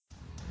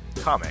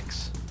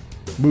Comics.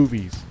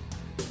 Movies.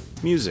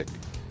 Music.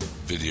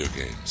 Video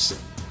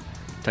games.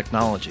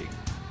 Technology.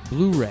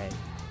 Blu-ray.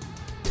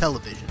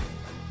 Television.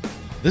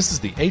 This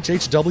is the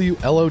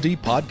HHW LOD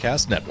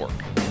Podcast Network.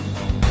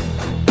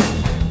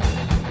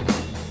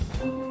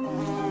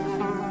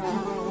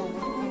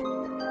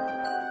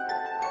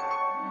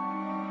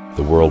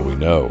 The world we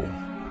know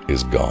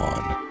is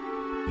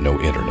gone. No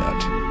internet,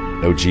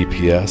 no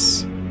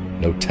GPS,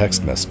 no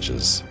text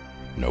messages,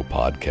 no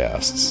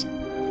podcasts.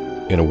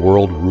 In a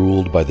world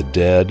ruled by the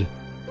dead,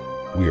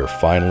 we are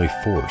finally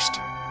forced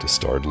to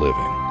start living.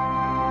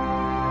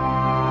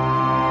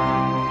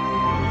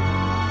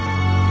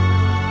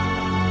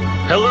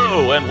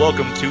 Hello, and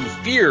welcome to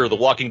Fear the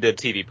Walking Dead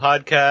TV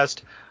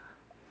podcast,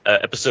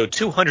 episode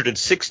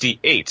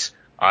 268.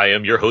 I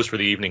am your host for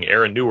the evening,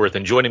 Aaron Newworth,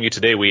 and joining me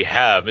today we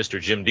have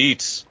Mr. Jim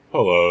Dietz.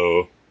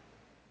 Hello.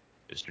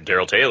 Mr.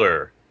 Daryl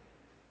Taylor.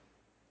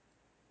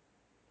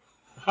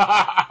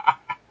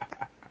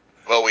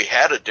 Well, we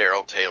had a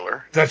Daryl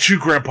Taylor. That's you,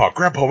 Grandpa.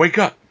 Grandpa, wake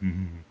up.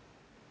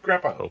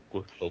 Grandpa.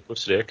 Hope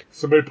stick.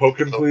 Somebody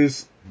poke him,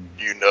 please.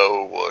 You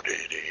know what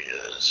it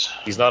is.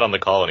 He's not on the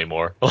call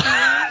anymore. Oh,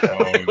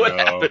 What no.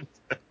 happened?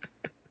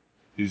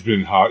 He's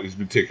been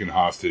taken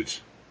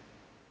hostage.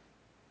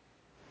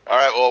 All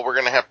right, well, we're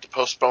going to have to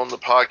postpone the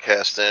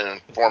podcast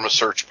and form a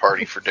search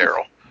party for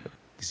Daryl.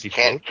 Is he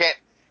Can't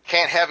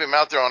have him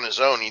out there on his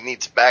own. He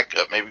needs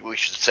backup. Maybe we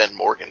should send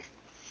Morgan.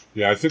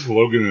 Yeah, I think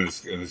Logan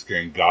and his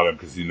gang got him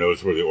because he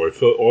knows where the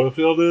oil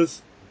field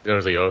is. You know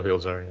where the oil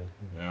fields are,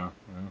 Yeah.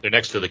 They're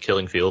next to the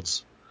killing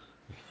fields.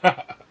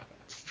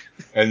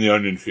 And the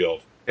onion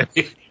field. And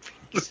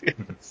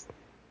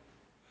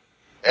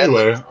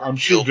Anyway, I'm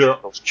sure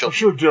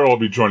Daryl will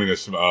be joining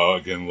us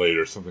again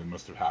later. Something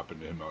must have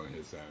happened to him on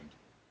his end.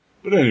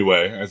 But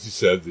anyway, as you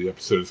said, the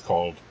episode is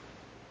called,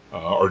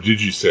 or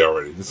did you say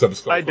already? This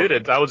episode. I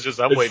didn't. I'm It's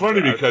waiting.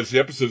 funny because the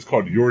episode is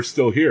called "You're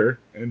Still Here"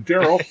 and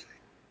Daryl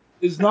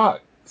is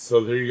not.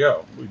 So there you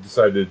go. We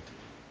decided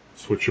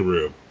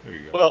switcheroo. There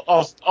you go.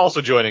 Well, also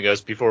joining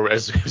us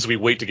as we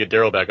wait to get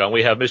Daryl back on,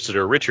 we have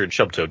Mr. Richard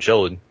Chubto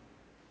Chillin.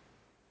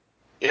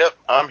 Yep,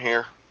 I'm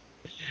here.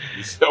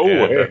 Oh,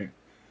 and, hey.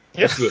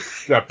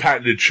 That's that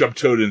patented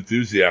Chubtoad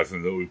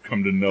enthusiasm that we've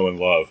come to know and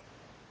love.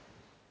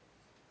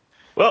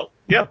 Well,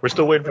 yeah, we're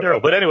still waiting for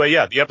Daryl. But anyway,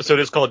 yeah, the episode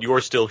is called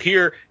You're Still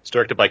Here. It's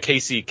directed by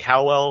Casey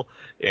Cowell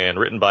and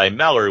written by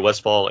Mallory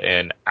Westfall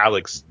and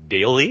Alex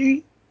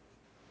Daly.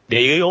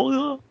 Okay.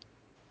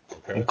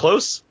 I'm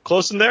close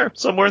in there,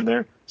 somewhere in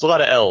there. It's a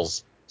lot of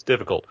L's. It's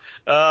difficult.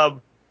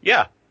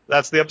 Yeah,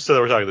 that's the episode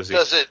that we're talking this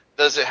evening.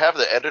 Does it have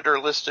the editor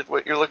listed,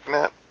 what you're looking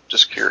at?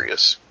 Just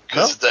curious.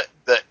 Because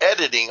the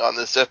editing on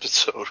this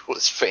episode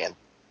was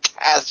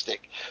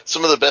fantastic.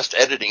 Some of the best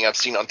editing I've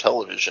seen on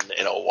television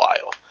in a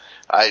while.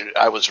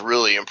 I was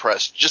really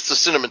impressed. Just the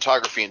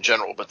cinematography in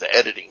general, but the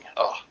editing,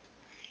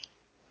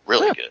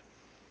 really good.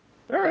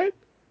 All right.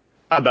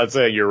 I'm not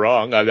saying you're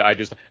wrong.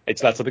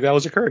 It's not something that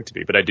was occurring to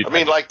me, but I did. I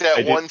mean, like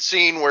that one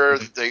scene where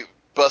they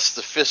bust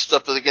the fist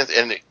up against,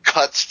 and it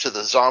cuts to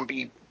the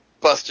zombie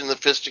busting the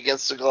fist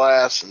against the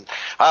glass, and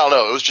I don't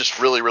know. It was just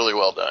really, really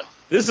well done.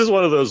 This is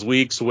one of those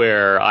weeks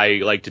where I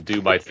like to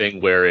do my thing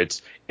where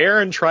it's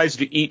Aaron tries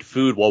to eat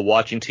food while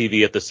watching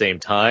TV at the same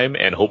time,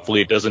 and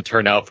hopefully it doesn't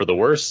turn out for the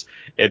worse.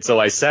 And so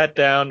I sat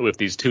down with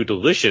these two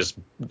delicious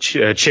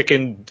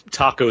chicken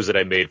tacos that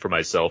I made for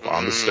myself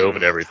on the stove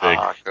and everything.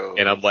 Tacos.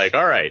 And I'm like,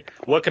 all right,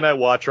 what can I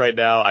watch right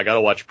now? I got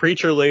to watch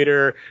Preacher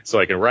later so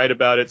I can write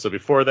about it. So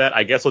before that,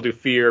 I guess I'll do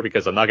Fear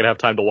because I'm not going to have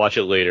time to watch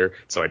it later.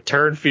 So I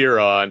turn Fear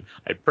on,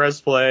 I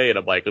press play, and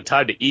I'm like, it's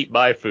time to eat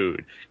my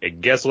food.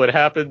 And guess what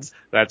happens?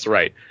 That's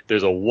right.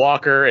 There's a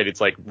walker, and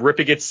it's like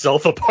ripping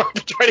itself apart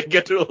to try to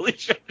get to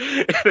Alicia.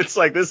 And it's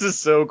like, this is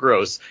so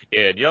gross.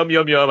 And yum,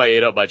 yum, yum, I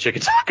ate up my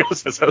chicken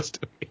tacos as I was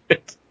doing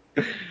it.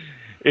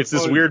 It's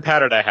this weird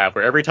pattern I have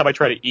where every time I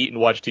try to eat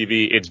and watch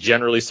TV, it's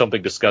generally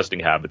something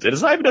disgusting happens. And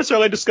it's not even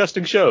necessarily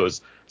disgusting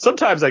shows.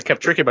 Sometimes I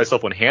kept tricking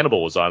myself when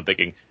Hannibal was on,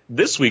 thinking,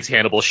 this week's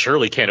Hannibal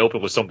surely can't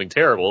open with something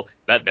terrible.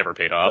 That never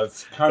paid off.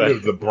 That's kind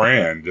of the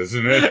brand,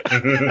 isn't it?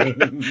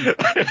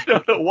 I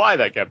don't know why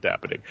that kept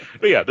happening.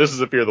 But yeah, this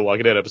is a Fear the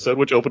Walking Dead episode,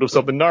 which opened with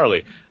something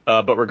gnarly.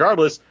 But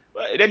regardless,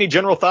 any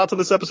general thoughts on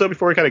this episode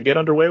before we kind of get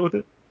underway with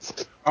it?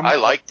 I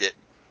liked it.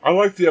 I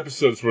like the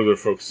episodes where they're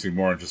focusing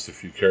more on just a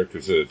few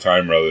characters at a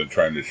time rather than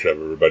trying to shove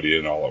everybody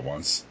in all at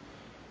once.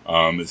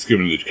 It's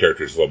giving the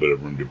characters a little bit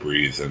of room to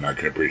breathe, and I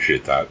can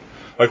appreciate that.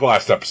 Like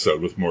last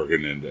episode with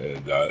Morgan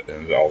and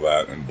all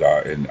that,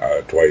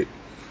 and Dwight,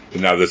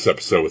 and now this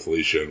episode with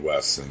Alicia and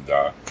Wes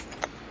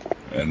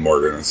and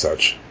Morgan and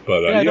such.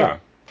 But yeah.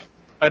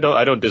 I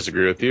don't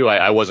disagree with you.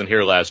 I wasn't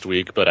here last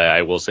week, but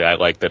I will say I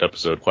liked that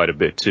episode quite a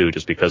bit too,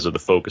 just because of the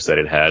focus that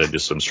it had and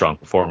just some strong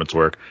performance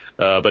work.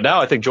 But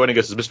now I think joining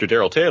us is Mr.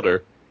 Daryl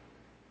Taylor.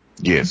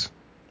 Yes.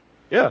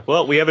 Yeah.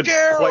 Well, we haven't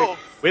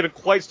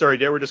quite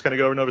started yet. We're just kind of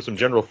going over some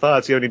general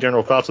thoughts. You have any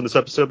general thoughts on this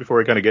episode before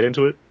we kind of get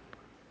into it?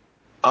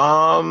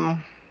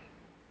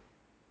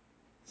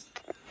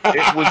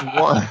 It was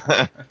one.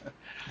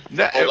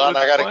 Hold on,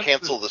 I gotta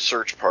cancel the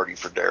search party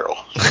for Daryl.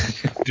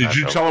 Did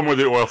you tell him where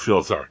the oil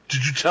fields are?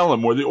 Did you tell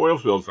him where the oil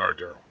fields are,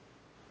 Daryl?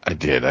 I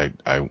did.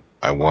 I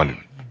wanted.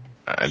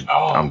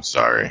 I'm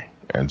sorry.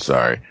 I'm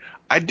sorry.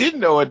 I didn't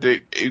know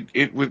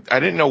it was. I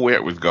didn't know where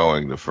it was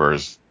going the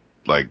first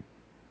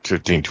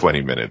 15,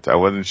 20 minutes. I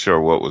wasn't sure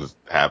what was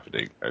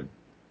happening.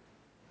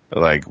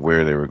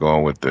 Where they were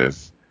going with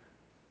this.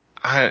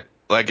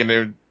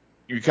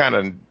 You kind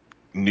of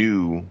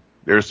knew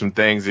there were some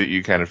things that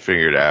you kind of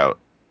figured out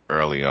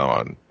early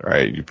on,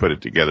 right? You put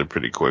it together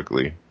pretty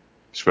quickly,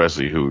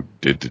 especially who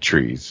did the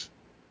trees.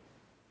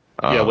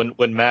 Yeah,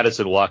 when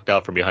Madison walked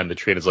out from behind the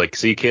tree and was like,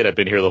 "See, kid, I've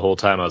been here the whole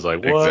time." I was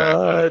like,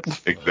 "What?"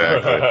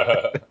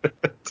 Exactly.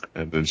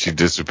 And then she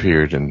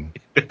disappeared and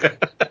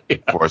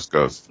Force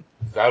Ghost.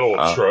 That old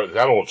trope.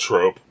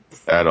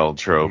 That old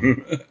trope.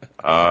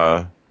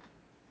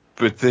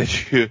 But then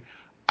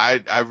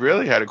I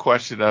really had a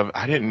question of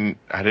I didn't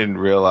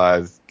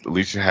realize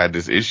Alicia had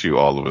this issue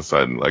all of a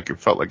sudden. It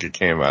felt like it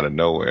came out of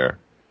nowhere.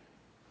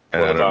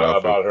 And I don't know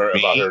about her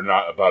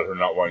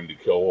not wanting to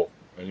kill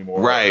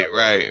anymore. Right.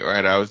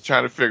 I was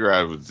trying to figure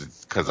out, was it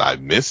because I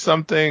missed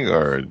something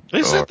or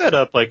they set that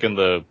up in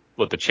the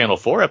Channel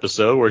 4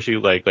 episode where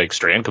she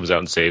Strand comes out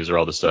and saves her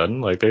all of a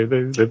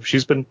sudden.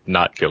 She's been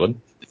not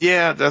killing.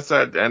 Yeah, that's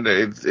that, and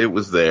it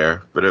was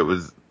there,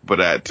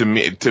 but to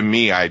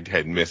me I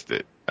had missed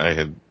it. I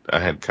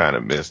had kind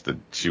of missed that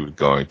she was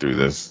going through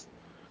this.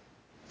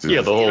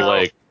 Yeah, the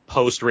whole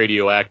post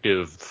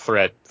radioactive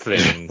threat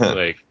thing.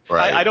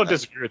 Right. I don't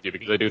disagree with you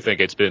because I do think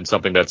it's been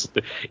something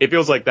it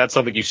feels like that's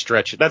something you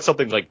stretch. That's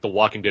something like The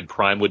Walking Dead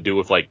Prime would do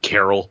with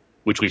Carol,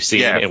 which we've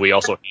seen and we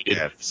also hated.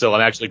 Yeah. So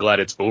I'm actually glad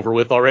it's over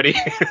with already.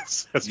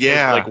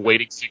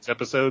 Waiting 6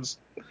 episodes.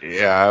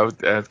 Yeah, I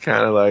was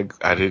kind of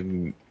I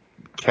didn't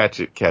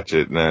catch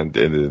it, and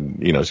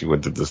then she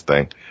went to this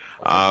thing.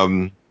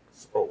 Go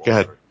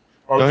ahead.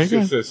 I was just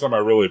going to say something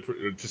I really,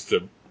 just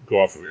to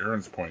go off of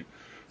Aaron's point,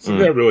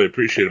 something I really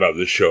appreciate about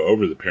this show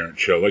over the parent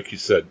show, like you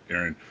said,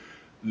 Aaron,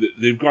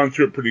 they've gone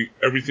through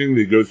everything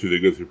they go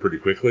through pretty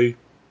quickly.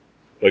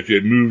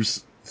 It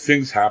moves,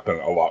 things happen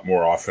a lot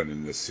more often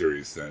in this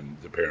series than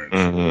the parent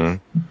series.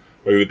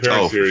 The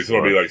parent series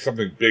will be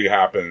something big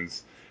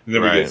happens, and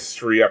then we get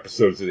 3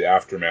 episodes of the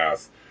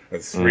aftermath,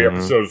 and 3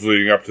 episodes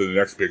leading up to the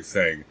next big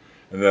thing,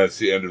 and then it's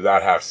the end of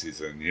that half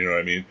season, you know what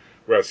I mean?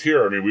 Whereas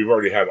here, we've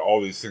already had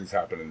all these things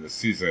happen in this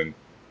season,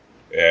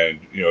 and,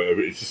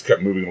 it just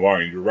kept moving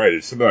along, and you're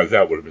right, something like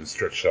that would have been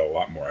stretched out a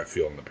lot more, I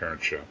feel, in the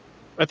parent show.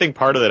 I think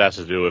part of that has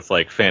to do with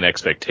fan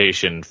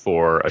expectation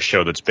for a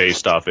show that's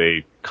based off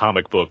a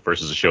comic book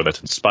versus a show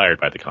that's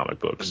inspired by the comic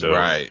book. So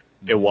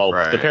while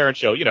the parent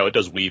show, it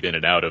does weave in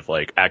and out of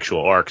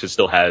actual arcs, it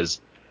still has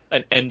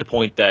an end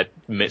point that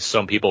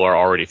some people are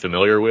already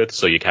familiar with.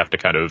 So you have to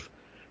kind of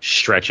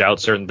stretch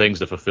out certain things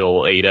to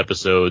fulfill 8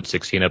 episodes,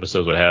 16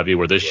 episodes, what have you,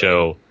 where this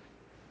show,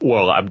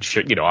 well, I'm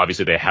sure,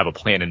 obviously they have a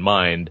plan in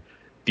mind.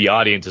 The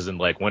audience isn't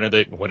when are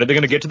they going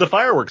to get to the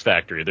fireworks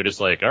factory? They're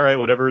just all right,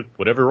 whatever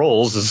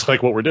rolls is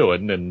what we're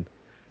doing.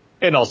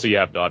 And also you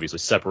have to obviously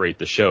separate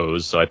the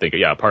shows. So I think,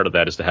 part of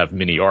that is to have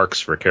mini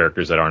arcs for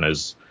characters that aren't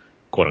as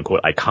quote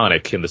unquote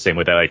iconic in the same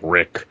way that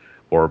Rick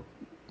or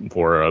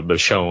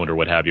Michonne or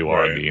what have you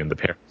are in the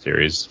parent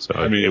series. So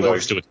it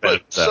works to its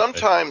benefit. But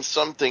sometimes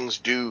some things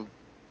do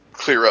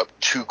clear up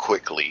too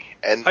quickly.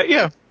 And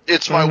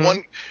it's my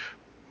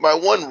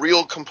one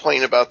real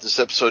complaint about this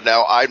episode.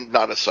 Now, I'm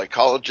not a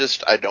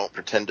psychologist. I don't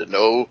pretend to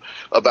know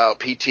about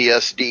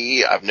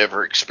PTSD. I've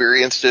never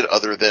experienced it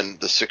other than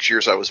the 6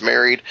 years I was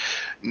married.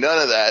 None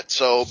of that.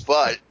 So,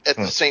 but at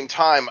the same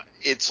time,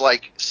 it's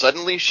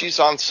suddenly she's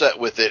on set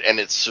with it and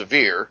it's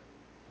severe.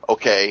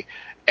 Okay.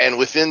 And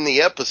within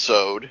the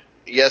episode,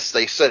 yes,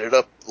 they set it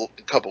up a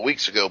couple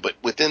weeks ago, but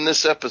within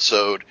this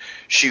episode,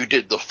 she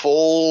did the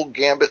full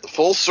gambit, the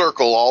full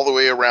circle all the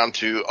way around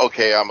to,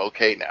 okay, I'm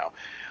okay now.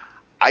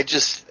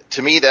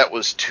 To me, that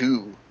was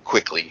too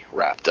quickly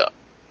wrapped up.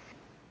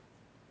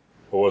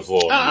 It was a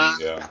little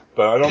neat, yeah.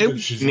 But I don't think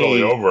she's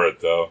really over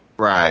it, though.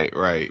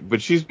 Right.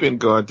 But she's been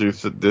going through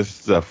this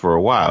stuff for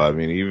a while.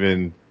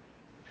 even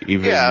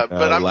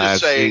but I'm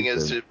just saying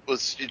season,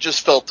 it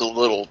just felt a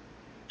little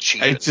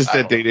cheated. It's just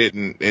that they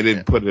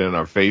didn't put it in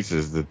our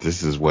faces that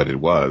this is what it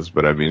was.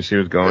 But she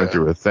was going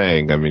through a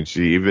thing.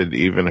 She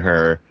even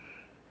her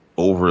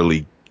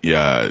overly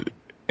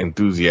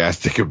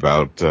enthusiastic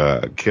about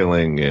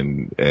killing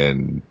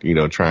and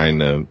trying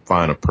to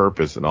find a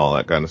purpose and all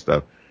that kind of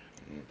stuff.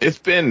 It's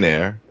been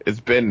there. It's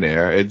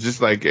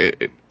just I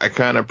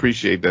kind of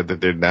appreciate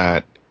that they're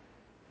not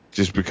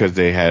just because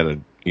they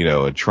had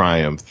a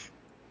triumph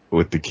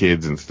with the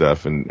kids and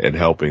stuff and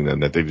helping them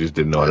that they just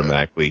didn't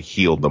automatically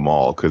heal them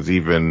all. Because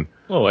even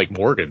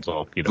Morgan's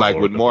all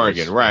with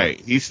Morgan,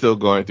 right? He's still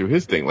going through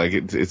his thing.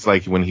 It's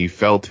like when he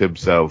felt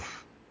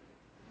himself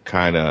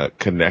kind of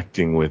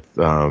connecting with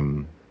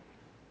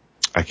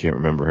I can't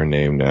remember her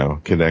name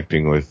now.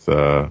 Connecting with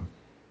nuclear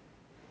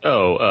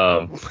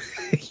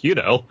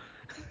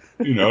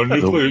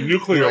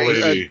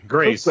lady.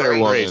 Grace.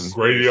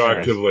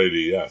 Radioactive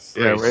lady, yes.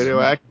 Yeah,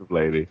 radioactive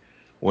lady.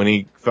 when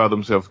he felt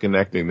himself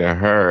connecting to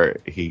her,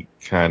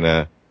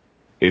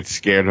 it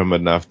scared him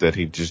enough that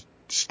he just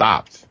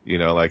stopped,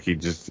 like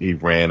he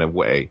ran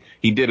away.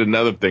 He did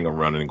another thing of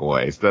running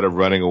away. Instead of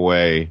running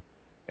away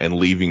and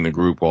leaving the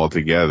group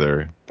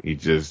altogether, he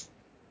just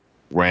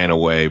ran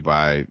away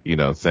by,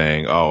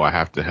 saying, oh, I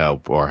have to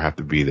help or I have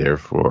to be there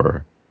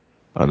for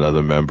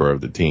another member of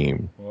the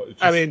team. Well,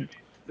 I mean,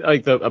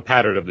 like a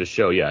pattern of the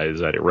show, is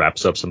that it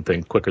wraps up some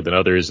things quicker than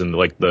others, and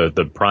like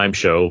the Prime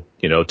show,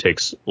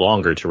 takes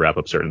longer to wrap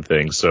up certain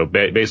things. So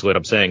basically, what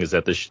I'm saying is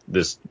that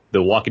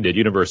the Walking Dead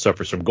universe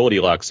suffers from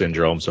Goldilocks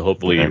syndrome. So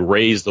hopefully,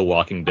 Raise the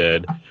Walking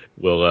Dead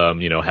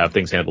will have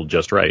things handled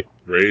just right.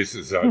 Raise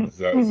is that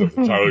the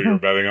title you're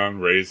betting on?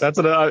 Raise. I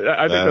think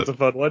that's a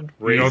fun one.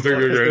 You don't think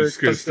they're going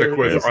to stick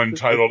with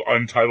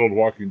untitled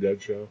Walking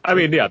Dead show? I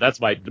mean, yeah,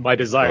 that's my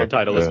desired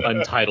title is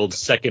Untitled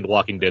Second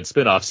Walking Dead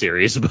spin-off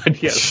series.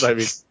 But yes, I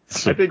mean,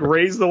 I think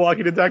Raise the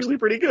Walking Dead is actually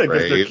pretty good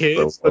because they're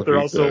kids, but they're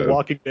also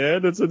Walking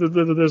Dead.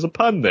 There's a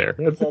pun there.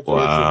 I thought there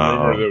was a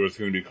rumor that it was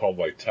going to be called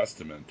like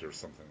Testament or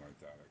something like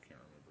that. I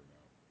can't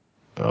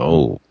remember now.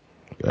 Oh,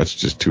 that's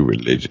just too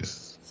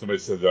religious. Somebody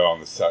said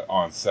that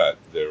on set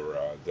they were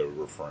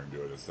referring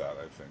to it as that.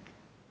 I think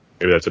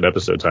maybe that's an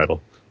episode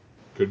title.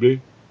 Could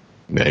be.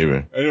 Maybe.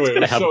 Anyway, it's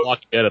gonna have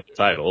Walking Dead at the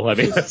title. I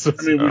mean,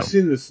 we've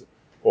seen this.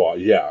 Well,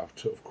 yeah,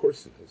 of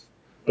course it is.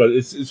 But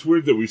it's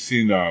weird that we've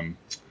seen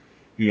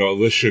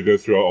Alicia go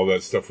through all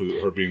that stuff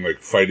with her being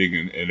like fighting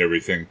and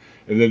everything,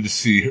 and then to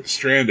see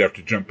Strand have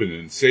to jump in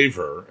and save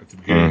her at the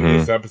beginning of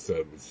this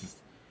episode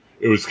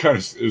was kind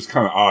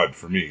of odd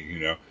for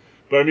me,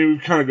 But I mean,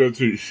 we've kind of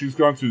she's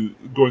going through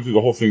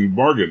the whole thing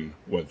Morgan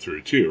went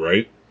through too,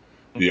 right?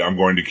 I'm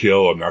going to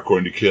kill, I'm not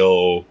going to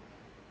kill,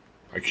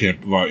 I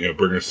can't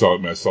bring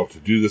myself to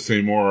do this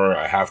anymore,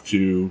 I have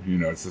to,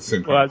 it's the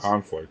same kind of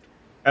conflict.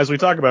 As we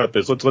talk about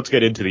this, let's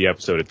get into the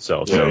episode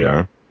itself.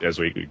 Yeah. As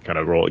we kind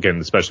of roll again,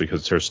 especially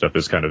because her stuff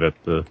is kind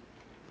of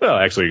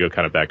actually go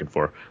kind of back and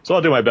forth. So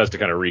I'll do my best to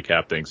kind of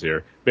recap things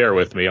here. Bear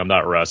with me, I'm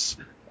not Russ.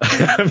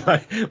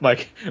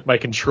 my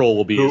control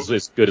will be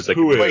as good as I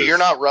can. Wait, you're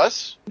not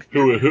Russ?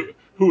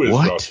 Who is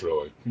what? Russ,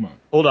 really? Come on.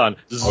 Hold on.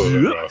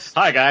 Russ.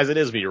 Hi, guys. It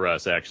is me,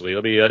 Russ, actually.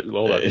 Let me,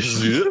 hold on.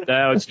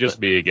 Now it's just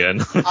me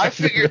again. I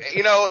figured,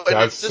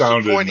 that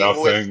sounded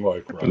nothing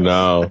like Russ.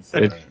 No,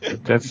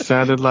 that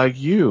sounded like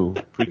you.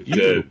 It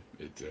did.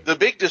 The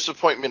big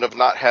disappointment of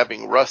not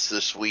having Russ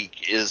this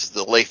week is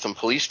the Latham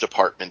Police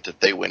Department that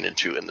they went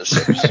into in this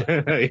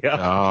episode.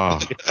 Yeah.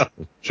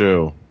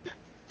 True.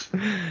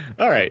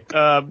 All right.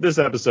 This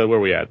episode, where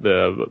are we at?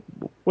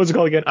 What's it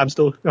called again? I'm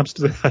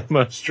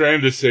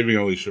Strand is saving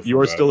Alicia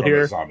You're still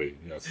here? A zombie,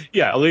 yes.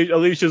 Yeah,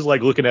 Alicia's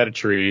like looking at a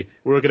tree.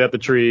 We're looking at the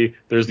tree.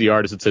 There's the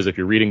artist that says, if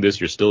you're reading this,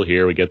 you're still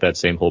here. We get that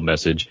same whole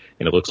message,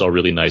 and it looks all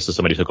really nice. So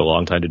somebody took a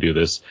long time to do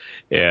this.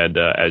 And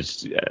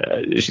as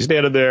she's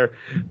standing there,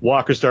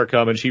 walkers start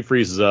coming. She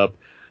freezes up.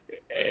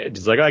 And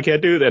she's like, I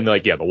can't do that. And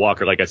the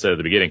walker, like I said at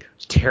the beginning,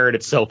 is tearing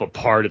itself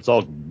apart. It's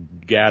all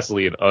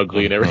ghastly and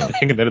ugly and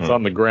everything. And then it's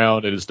on the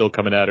ground and it's still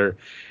coming at her.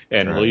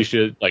 And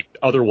Alicia,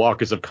 other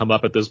walkers have come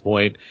up at this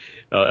point.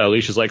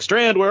 Alicia's like,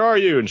 Strand, where are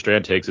you? And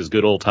Strand takes his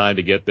good old time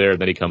to get there.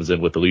 And then he comes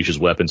in with Alicia's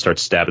weapon,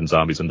 starts stabbing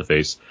zombies in the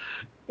face.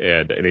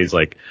 And he's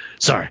like,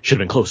 sorry, should have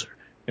been closer.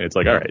 And it's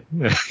like, all right,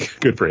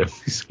 good for him.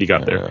 He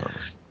got there.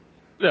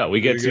 Yeah,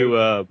 we get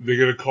they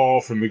get a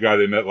call from the guy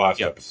they met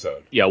last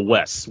episode. Yeah,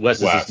 Wes.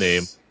 Wes is his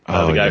name.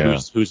 The guy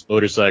whose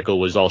motorcycle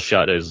was all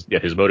shot as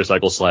his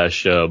motorcycle /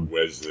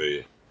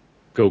 Wesley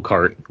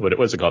go-kart.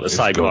 What's it called? A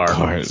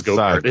sidecar. His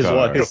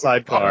go-kart. His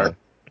sidecar.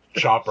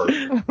 Chopper.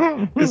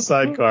 His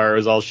sidecar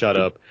was all shut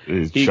up.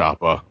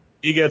 Chopper.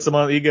 He gets him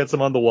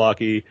on the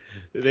walkie.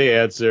 They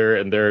answer,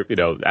 and they're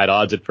at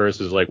odds at first.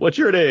 Is like, what's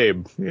your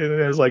name? And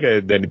it's like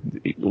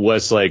then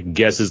Wes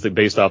guesses that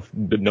based off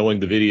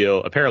knowing the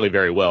video apparently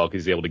very well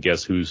because he's able to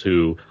guess who's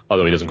who.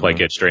 Although he doesn't quite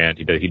get Strand,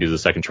 he does a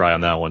second try on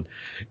that one.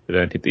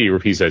 And then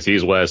he says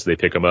he's Wes. They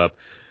pick him up,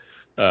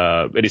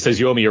 and he says,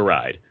 "You owe me a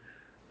ride."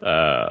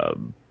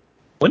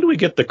 When do we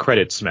get the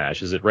credit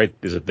smash? Is it right?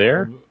 Is it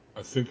there?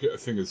 I think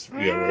it's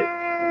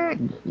right.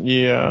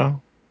 Yeah.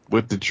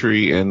 With the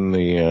tree and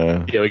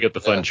the we get the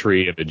fun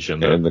tree image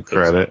and the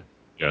credit.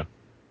 Yeah.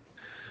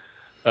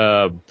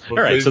 All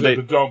right.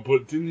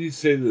 But didn't he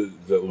say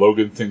that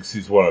Logan thinks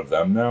he's one of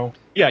them now?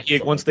 Yeah.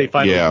 Once they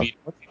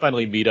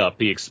finally meet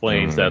up, he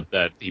explains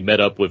that he met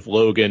up with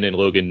Logan and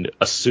Logan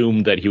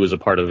assumed that he was a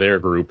part of their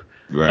group,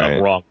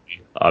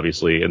 wrongly,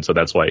 obviously, and so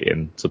that's why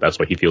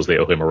he feels they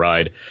owe him a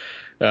ride.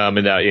 And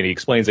he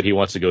explains that he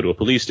wants to go to a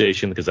police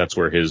station because that's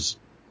where he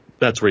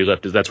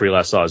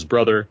last saw his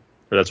brother.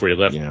 Or that's where he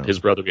left his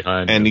brother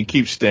behind. And he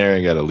keeps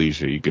staring at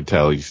Alicia. You could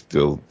tell he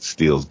still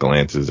steals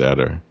glances at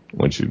her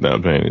when she's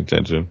not paying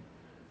attention.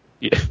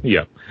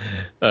 Yeah.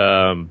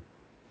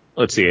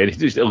 Let's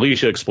see.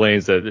 Alicia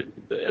explains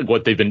that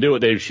what they've been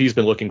doing, she's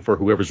been looking for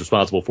whoever's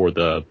responsible for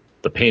the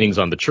paintings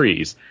on the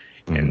trees.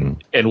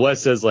 And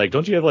Wes says,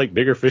 don't you have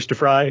bigger fish to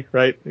fry?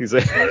 Right? He's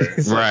like,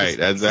 right.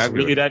 Exactly. Is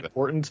really that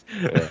important?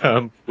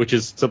 Which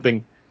is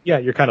something yeah,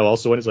 you're kind of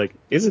also in. It's like,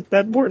 is it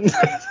that important?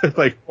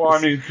 Like, Well,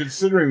 I mean,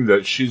 considering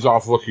that she's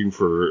off looking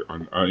for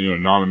an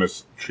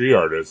anonymous tree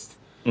artist,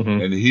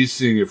 mhm. and he's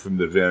seeing it from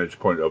the vantage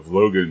point of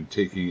Logan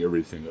taking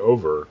everything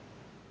over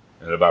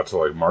and about to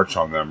like march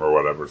on them or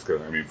whatever.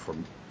 I mean,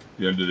 from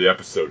the end of the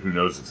episode, who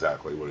knows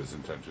exactly what his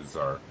intentions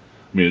are?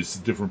 I mean, it's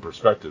different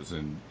perspectives,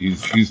 and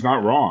he's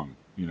not wrong,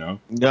 you know.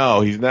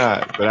 No, he's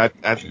not. But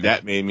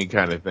that made me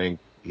kind of think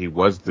he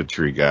was the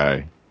tree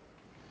guy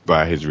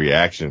by his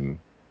reaction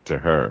to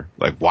her.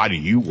 Like, why do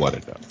you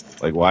want to know?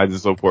 Like, why is it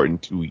so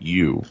important to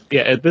you?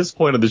 Yeah, at this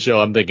point of the show,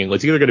 I'm thinking,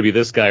 it's either going to be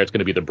this guy or it's going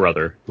to be the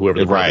brother, whoever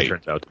the brother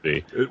turns out to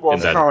be.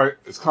 It's kind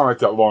of like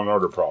that Law and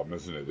Order problem,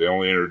 isn't it? They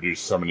only introduce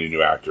so many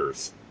new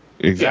actors.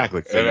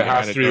 Exactly. And it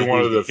has to be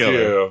one of the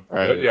few.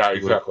 Right. Yeah,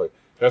 exactly.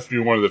 It has to be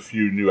one of the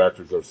few new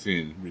actors I've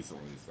seen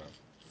recently. So.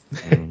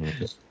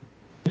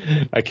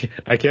 Mm-hmm.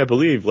 I can't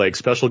believe, like,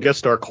 special guest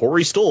star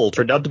Corey Stoll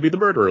turned out to be the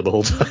murderer the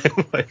whole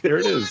time. Like, there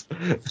it is.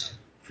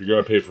 If you're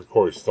going to pay for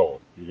Corey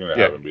Stoll, you're going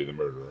to have him be the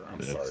murderer.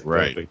 I'm sorry.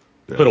 Right.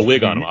 Put a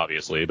wig on him,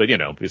 obviously, but,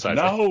 besides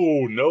that.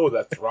 No,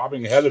 that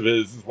throbbing head of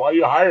his is why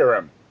you hire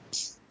him.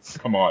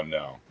 Come on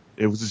now.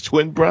 It was his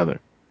twin brother.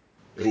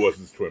 It was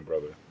his twin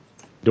brother.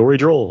 Dory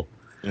Droll.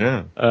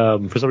 Yeah.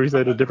 For some reason,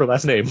 they had a different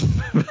last name.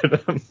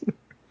 But,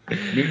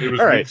 It was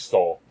all right. Mink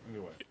Stoll.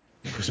 Anyway.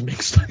 It was Mink.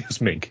 It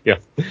was Mink. Yeah.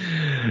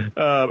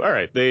 All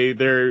right. They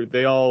put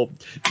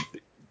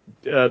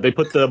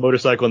the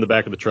motorcycle in the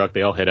back of the truck.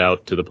 They all head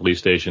out to the police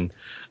station.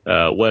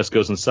 Wes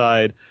goes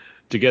inside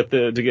to get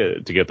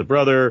the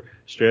brother.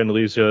 Strand and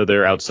Alicia,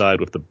 they're outside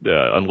with the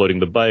unloading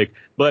the bike.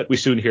 But we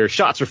soon hear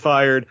shots are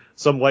fired.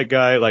 Some white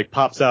guy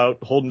pops out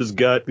holding his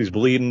gut. He's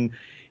bleeding.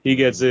 He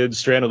gets in.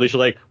 Strand and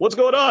Alicia what's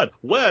going on?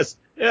 Wes.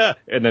 Yeah.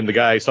 And then the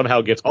guy somehow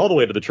gets all the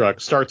way to the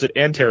truck, starts it,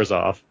 and tears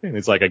off. And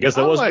it's like, I guess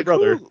that was the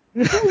brother.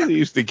 Who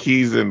leaves the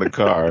keys in the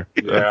car?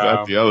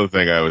 That's the other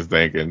thing I was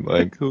thinking.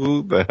 Like,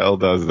 who the hell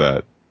does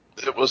that?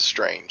 It was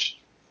strange.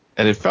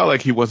 And it felt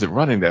like he wasn't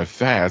running that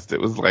fast.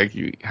 It was like,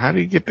 how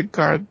did he get the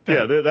car?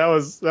 Yeah, that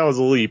was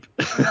a leap.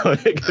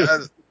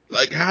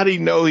 Like, how do you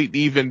know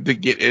even to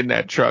get in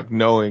that truck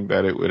knowing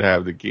that it would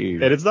have the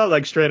keys? And it's not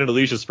like Strand and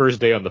Alicia's first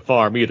day on the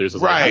farm either. So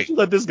it's right. how'd you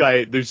let this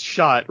guy, this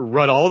shot,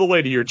 run all the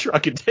way to your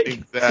truck and take it?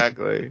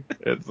 Exactly.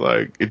 It's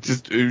like, it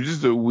was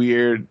just a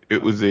weird,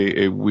 it was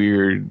a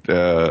weird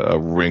a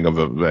ring of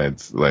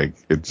events. Like,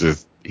 it's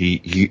just,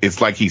 it's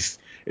like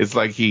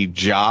he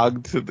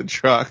jogged to the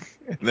truck,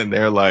 and then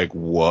they're like,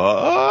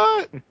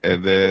 what?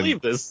 And then, I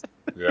believe this.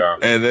 Yeah.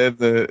 And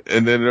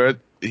then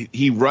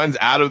he runs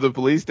out of the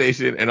police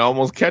station and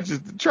almost catches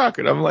the truck.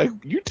 And I'm like,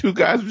 you two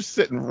guys were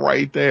sitting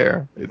right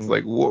there. It's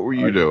like, what were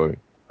you doing?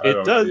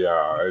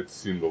 Yeah, it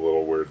seemed a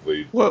little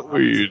weirdly. What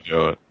were you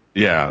doing?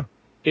 Yeah.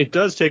 It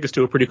does take us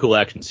to a pretty cool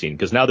action scene,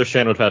 because now they're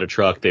stranded without a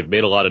truck. They've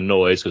made a lot of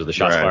noise because of the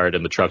shots fired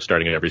and the truck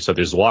starting and everything. So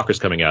there's walkers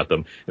coming at them.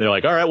 And they're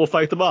like, all right, we'll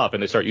fight them off.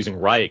 And they start using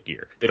riot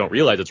gear. They don't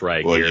realize it's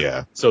riot gear.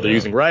 Yeah. So they're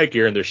using riot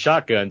gear and there's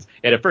shotguns.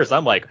 And at first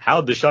I'm like,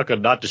 how did the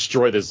shotgun not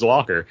destroy this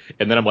walker?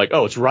 And then I'm like,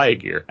 oh, it's riot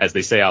gear, as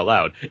they say out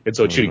loud. And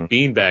so it's shooting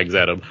beanbags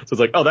at him. So it's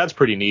like, oh, that's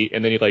pretty neat.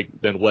 And then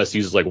then Wes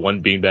uses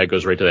one beanbag,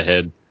 goes right to the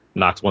head,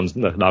 knocks one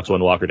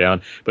walker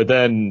down. But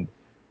then,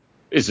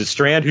 is it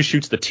Strand who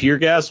shoots the tear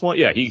gas one?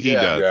 Yeah, he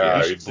does.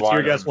 Yeah, he shoots the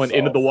tear gas one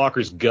into the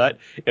walker's gut.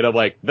 And I'm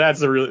like,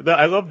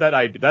 I love that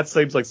idea. That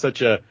seems like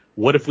such a,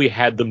 what if we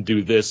had them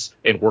do this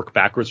and work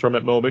backwards from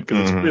it moment?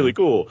 Because it's really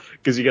cool.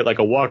 Because you get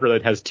a walker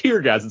that has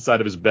tear gas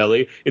inside of his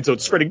belly. And so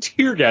it's spreading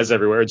tear gas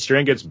everywhere. And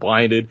Strand gets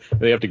blinded.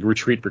 And they have to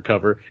retreat for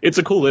cover. It's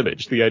a cool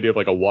image. The idea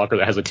of a walker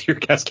that has a tear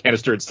gas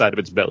canister inside of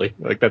its belly.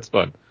 That's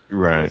fun.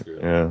 Right.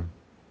 Yeah.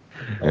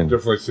 I'll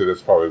definitely say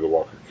that's probably the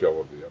walker kill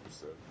of the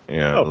episode.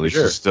 Yeah,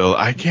 Alicia's still,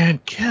 I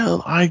can't kill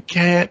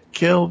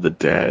the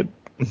dead.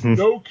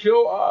 No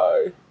kill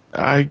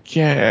I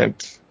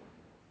can't.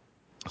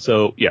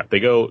 So, yeah,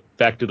 they go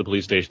back to the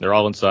police station. They're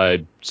all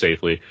inside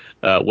safely.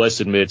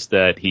 Wes admits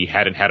that he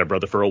hadn't had a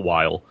brother for a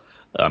while.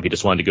 He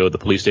just wanted to go to the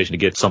police station to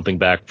get something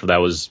back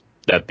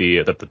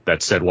that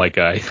said white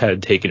guy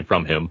had taken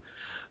from him.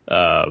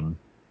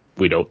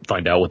 We don't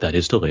find out what that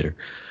is till later.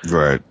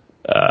 Right.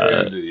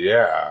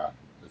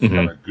 It's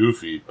kind of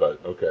goofy,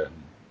 but okay.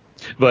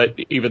 But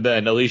even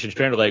then, Alicia and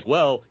Strand are like,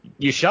 well,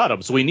 you shot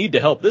him, so we need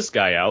to help this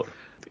guy out.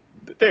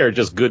 They're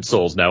just good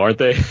souls now, aren't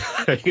they?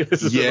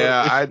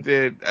 I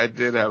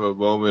did have a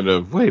moment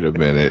of, wait a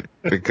minute.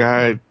 The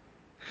guy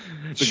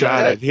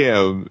shot at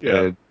him,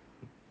 and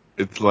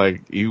it's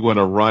like you want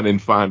to run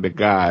and find the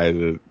guy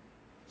that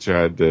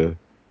tried to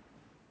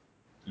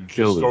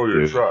kill stole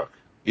your truck.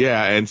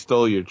 Yeah, and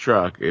stole your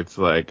truck. It's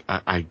like,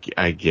 I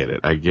get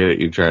it. I get it.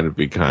 You're trying to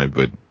be kind,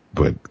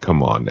 but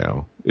come on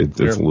now. It's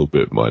a little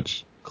bit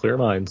much. Clear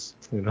minds,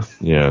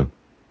 Yeah.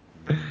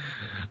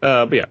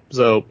 But yeah,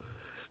 so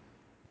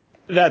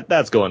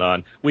that's going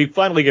on. We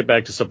finally get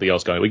back to something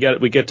else going.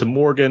 We get to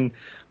Morgan,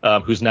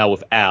 who's now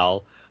with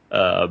Al.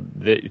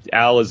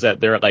 Al is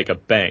they're at a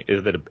bank.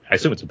 I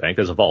assume it's a bank.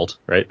 There's a vault,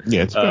 right?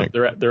 Yeah, it's a bank.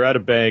 They're at a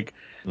bank.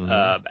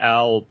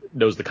 Al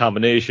knows the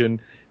combination.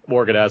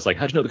 Morgan asks, like,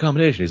 how'd you know the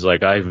combination? He's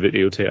like, I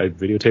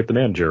videotaped the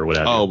manager or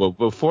whatever. Oh, but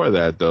before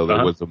that, though,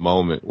 there was a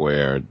moment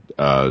where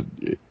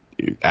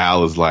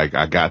Al is like,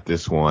 I got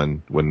this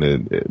one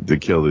when to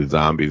kill the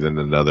zombies, and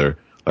another,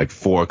 like,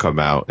 4 come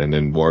out, and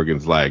then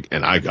Morgan's like,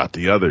 and I got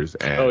the others.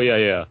 And oh,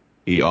 yeah.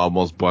 he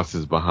almost busts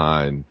his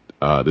behind.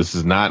 This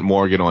is not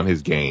Morgan on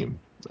his game.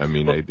 I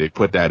mean, they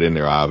put that in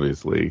there,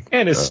 obviously.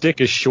 And his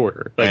stick is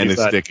shorter. Like, and his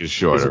stick is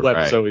shorter,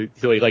 right. So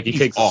he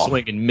takes a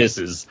swing and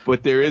misses.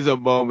 But there is a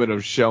moment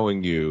of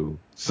showing you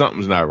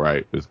something's not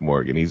right with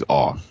Morgan. He's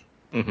off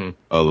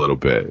a little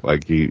bit.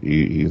 Like,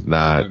 he's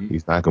not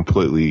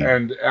completely.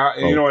 And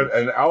you know what?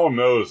 And Al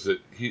knows that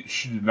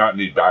she did not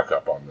need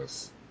backup on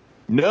this.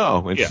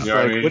 No, and she's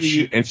like, what are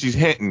you? And she's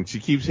hitting. She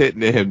keeps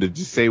hitting at him to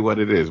just say what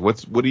it is.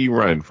 What are you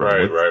running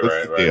from?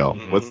 What's the deal?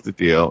 What's the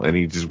deal? And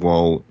he just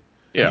won't.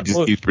 Yeah, he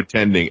just keeps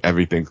pretending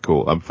everything's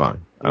cool. I'm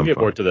fine. We'll get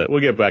more to that. We'll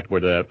get back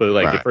more to that. But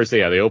like the first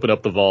thing, they open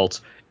up the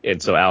vault,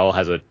 and so Al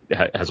has a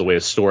way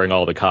of storing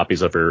all the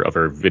copies of her of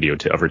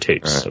her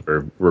tapes, of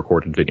her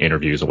recorded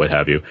interviews and what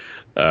have you.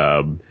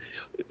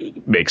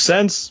 Makes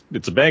sense.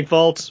 It's a bank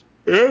vault.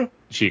 Yeah.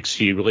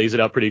 She lays it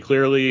out pretty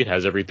clearly. It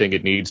has everything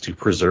it needs to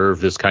preserve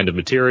this kind of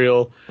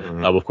material.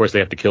 Of course, they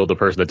have to kill the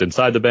person that's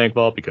inside the bank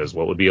vault, because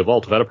what would be a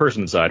vault without a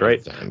person inside,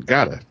 right?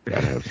 Gotta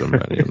have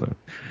somebody in there.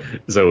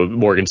 So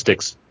Morgan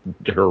sticks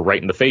her right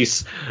in the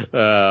face.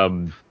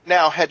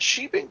 Now, had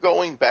she been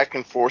going back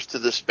and forth to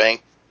this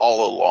bank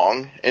all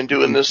along and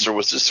doing this, or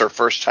was this her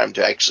first time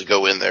to actually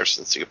go in there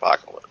since the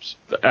apocalypse?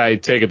 I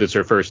take it it's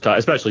her first time,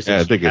 especially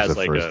since I think she it's has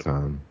the first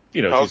time.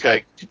 You know,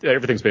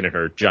 everything's been in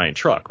her giant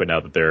truck, but now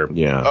that they're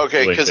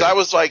okay, because I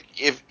was like,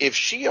 if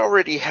she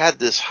already had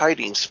this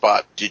hiding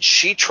spot, did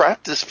she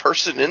trap this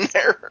person in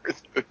there?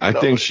 I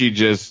think she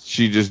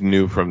just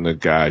knew from the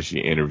guy she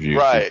interviewed.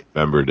 Right, she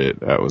remembered it.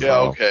 That was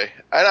all. Okay.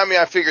 And I mean,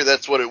 I figured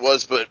that's what it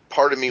was, but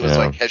part of me was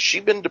like, has she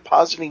been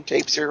depositing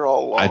tapes here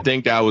all along? I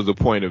think that was the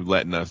point of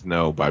letting us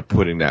know by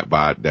putting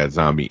that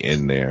zombie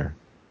in there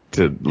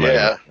to let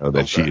us know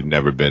that she had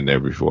never been there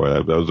before.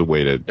 That was a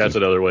way to. That's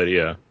another way to,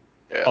 Yeah.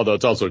 Although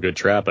it's also a good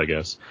trap, I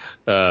guess.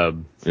 Yeah,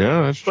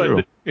 that's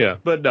true.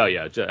 But no,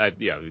 I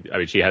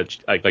mean, she had,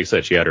 like I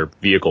said, she had her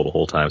vehicle the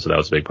whole time, so that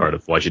was a big part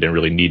of why she didn't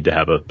really need to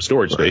have a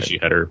storage space. She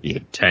had her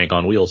tank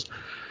on wheels.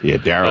 Yeah,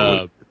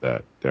 Daryl would do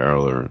that.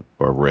 Daryl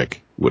or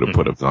Rick would have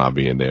put a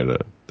zombie in there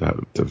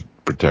to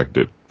protect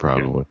it,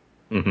 probably.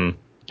 Mm-hmm.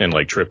 And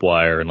like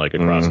tripwire and like a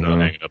crossbow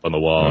hanging up on the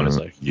wall, and it's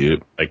like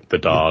like the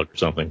dog or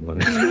something.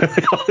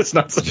 It's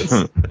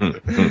nonsense.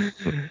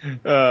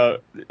 Then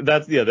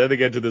they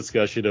get into the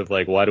discussion of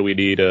like, why do we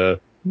need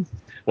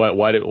why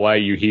are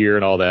you here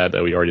and all that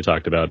we already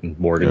talked about. And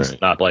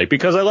Morgan's not like,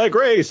 because I like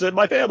Grace and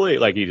my family.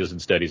 Like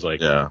instead he's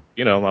like,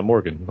 you know, I'm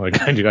Morgan.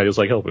 Like I just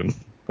like helping.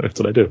 That's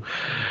what I do.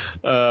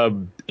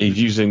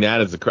 He's using that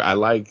as I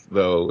like,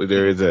 though,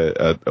 there is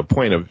a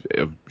point of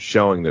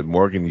showing that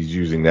Morgan is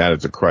using that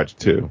as a crutch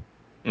too.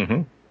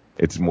 Mm-hmm.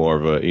 It's more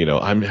of a,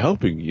 I'm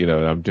helping,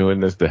 I'm doing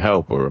this to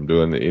help, or I'm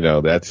doing,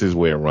 that's his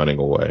way of running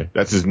away.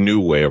 That's his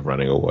new way of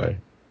running away.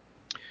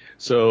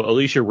 So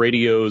Alicia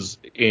radios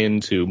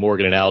into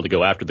Morgan and Al to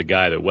go after the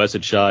guy that Wes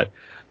had shot.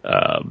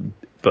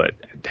 But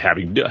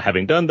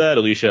having done that,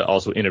 Alicia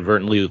also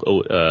inadvertently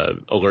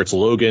alerts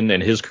Logan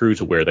and his crew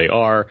to where they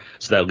are.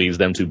 So that leads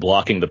them to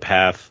blocking the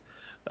path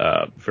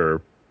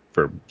for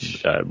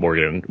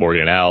Morgan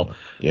and Al.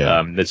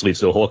 Yeah. This leads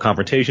to a whole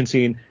confrontation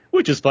scene,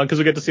 which is fun because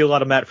we get to see a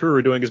lot of Matt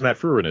Frewer doing his Matt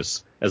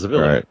Frewerness as a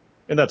villain,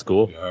 and that's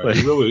cool. Yeah,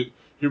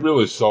 he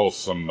really sells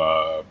some.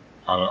 I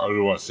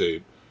don't want to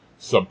say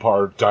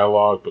subpar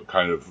dialogue, but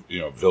kind of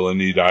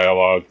villainy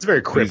dialogue. It's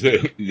very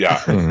cryptic.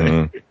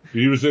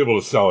 He was able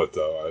to sell it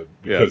though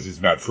because he's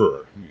Matt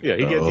Frewer. Yeah,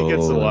 he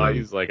gets a lot.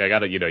 He's like, you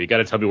got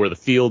to tell me where the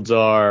fields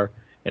are.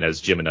 And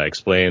as Jim and I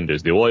explained,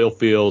 there's the oil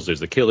fields,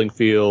 there's the killing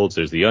fields,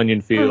 there's the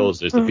onion fields,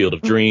 there's the field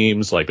of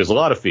dreams. Like, there's a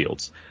lot of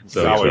fields.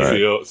 So Sally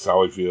Field.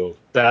 Sally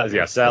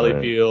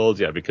Fields.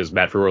 Yeah, because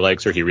Matt Frewer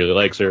likes her. He really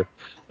likes her.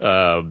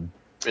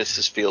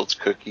 Mrs. Fields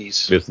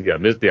cookies. He's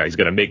going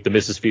to make the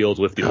Mrs.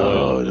 Fields with the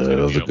oil.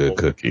 Those are good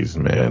cookies,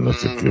 man.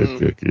 Those are good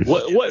cookies.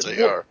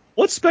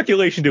 What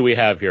speculation do we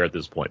have here at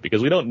this point?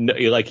 Because we don't know.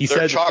 Like he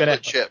says,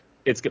 chocolate chip.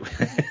 It's good.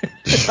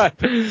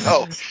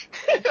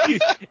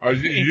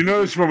 You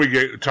notice when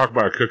we talk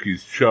about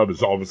cookies, Chubb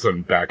is all of a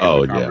sudden back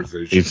in the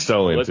conversation. He's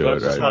so into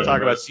it. Let's not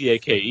talk about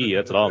CAKE.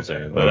 That's all I'm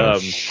saying.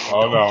 But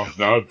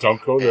no,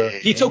 don't go there.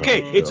 It's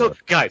okay. It's okay.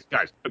 Guys,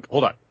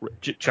 hold on.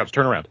 Chubbs,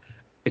 turn around.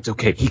 It's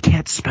okay. He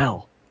can't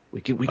spell. We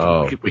can.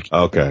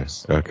 Okay,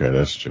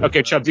 that's true.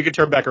 Okay, Chubbs, you can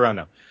turn back around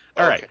now.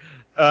 All right.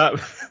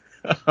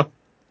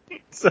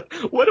 So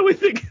what do we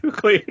think?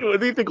 What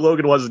do you think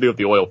Logan wants to do with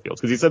the oil fields?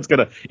 Because he said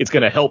it's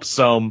gonna help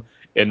some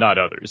and not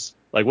others.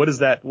 Like, what does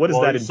that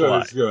imply? It's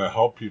gonna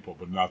help people,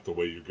 but not the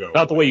way you go.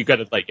 Not the way you got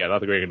it. Like, not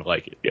the way you're gonna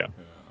like it. Yeah.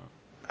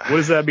 What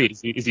does that mean?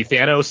 Is he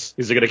Thanos?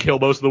 Is he gonna kill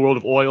most of the world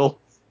with oil?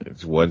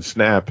 It's one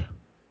snap.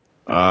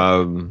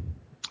 I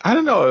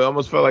don't know. It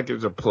almost felt like it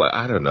was a plan.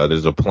 I don't know.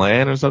 There's a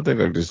plan or something.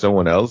 Like there's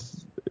someone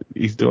else.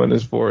 he's doing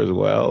this for as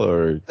well,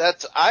 or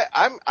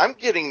I'm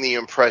getting the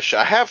impression,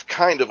 I have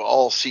kind of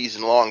all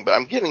season long, but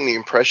I'm getting the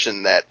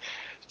impression that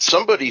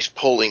somebody's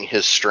pulling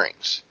his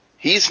strings.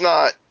 He's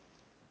not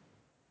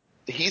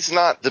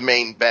the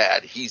main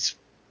bad. He's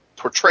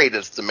portrayed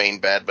as the main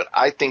bad, but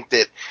I think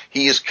that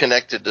he is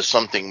connected to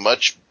something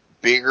much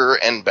bigger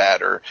and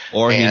badder.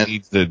 Or he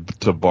needs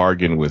to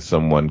bargain with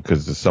someone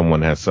because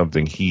someone has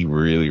something he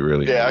really,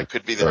 really needs. It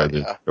could be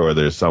that. Or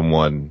there's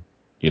someone,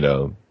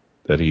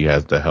 that he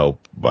has to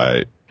help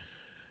by.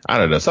 I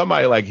don't know.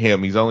 Somebody like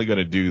him, he's only going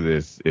to do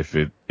this if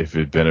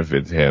it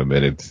benefits him,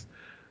 and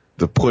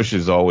the push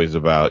is always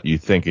about, you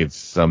think it's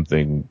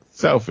something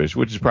selfish,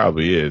 which it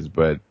probably is,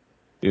 but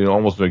it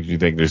almost makes you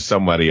think there's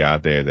somebody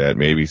out there that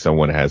maybe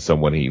someone has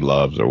someone he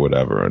loves or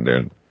whatever, and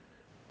then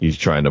he's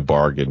trying to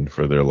bargain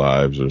for their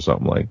lives or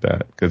something like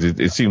that. Because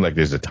it seemed like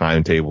there's a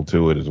timetable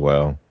to it as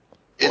well.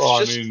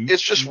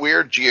 It's just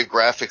weird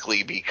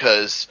geographically,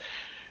 because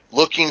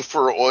looking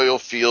for oil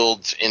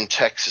fields in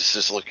Texas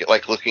is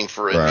like looking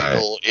for a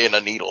needle in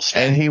a needle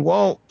stack. And he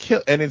won't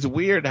kill. And it's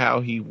weird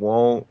how he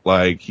won't,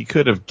 he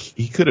could have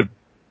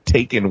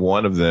taken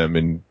one of them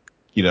and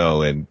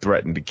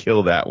threatened to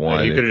kill that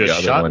one. You could have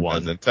just shot one.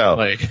 Doesn't tell.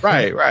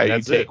 Right.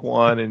 You take it.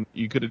 one, and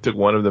you could have took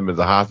one of them as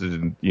a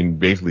hostage and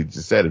basically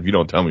just said, if you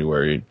don't tell me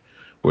where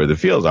the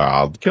fields are,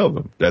 I'll kill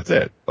them. That's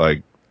it.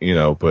 But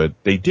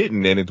they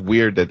didn't, and it's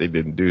weird that they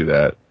didn't do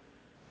that,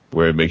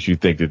 where it makes you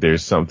think that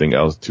there's something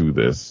else to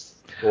this.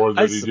 Or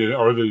that he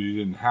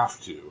didn't have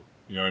to. You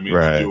know what I mean?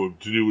 Right. To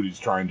do what he's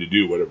trying to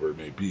do, whatever it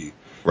may be.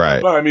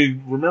 Right. But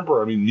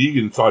remember,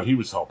 Negan thought he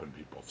was helping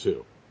people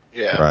too.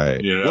 Yeah. Right.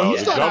 Well,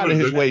 he's not out of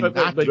his way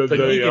not to.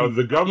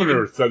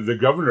 The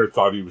governor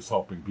thought he was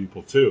helping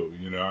people too.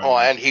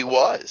 And he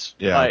was.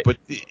 Yeah, but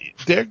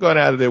they're going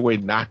out of their way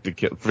not to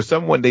kill. For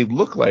someone, they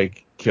look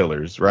like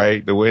killers,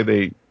 right? The way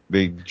they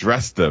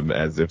dress them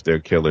as if they're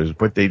killers,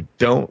 but they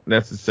don't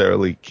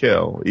necessarily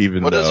kill.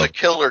 What does a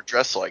killer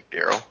dress like,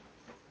 Daryl?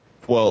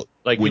 Well,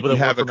 like when people you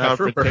that have a work for Matt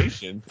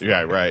confrontation,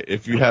 yeah, right.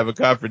 If you have a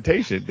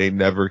confrontation, they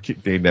never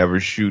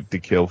shoot to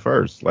kill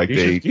first.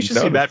 You should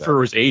see Matt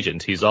Frewer's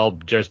agent. He's all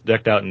just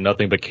decked out in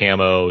nothing but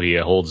camo. He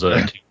holds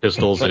 2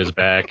 pistols in his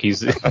back.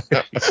 He's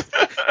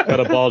got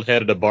a bald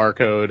head and a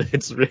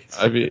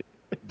barcode.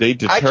 They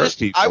deter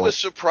people. I was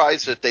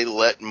surprised that they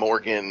let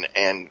Morgan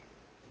and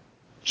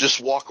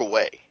just walk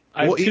away.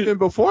 Even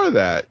before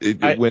that,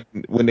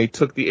 when they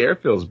took the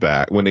airfields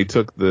back, when they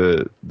took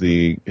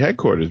the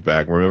headquarters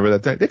back, remember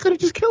that time? They could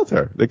have just killed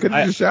her. They could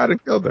have just shot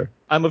and killed her.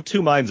 I'm of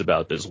two minds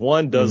about this.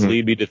 One does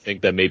lead me to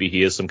think that maybe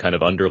he is some kind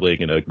of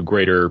underling in a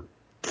greater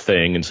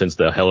thing, and since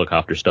the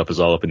helicopter stuff is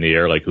all up in the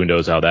air, who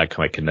knows how that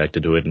might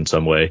connect to it in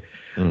some way.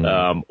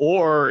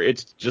 Or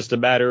it's just a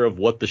matter of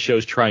what the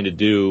show's trying to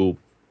do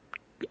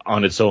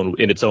in its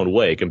own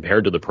way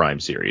compared to the Prime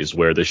series,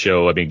 where the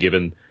show,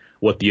 given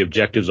what the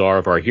objectives are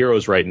of our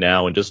heroes right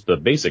now and just the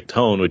basic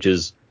tone, which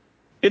is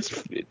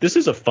this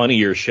is a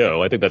funnier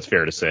show. I think that's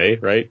fair to say,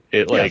 right?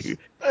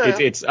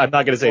 It's I'm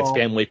not going to say it's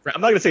family.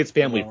 I'm not going to say it's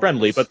family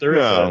friendly, but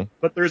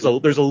there's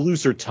a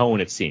looser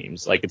tone. It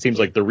seems like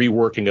the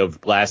reworking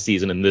of last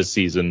season and this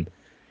season.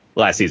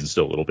 Last season's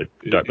still a little bit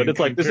dark, but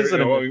this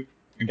isn't.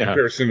 In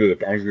comparison to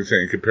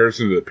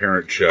the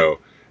parent show,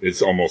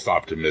 it's almost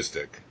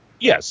optimistic.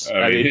 Yes,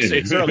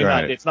 it's certainly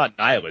not. It's not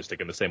nihilistic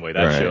in the same way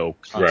that show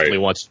constantly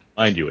wants to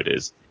remind you it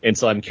is. And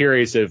so I'm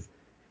curious if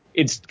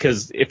it's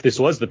because if this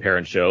was the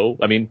parent show,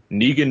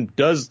 Negan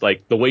does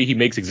the way he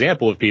makes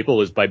example of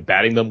people is by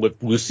batting them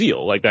with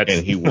Lucille, and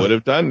he would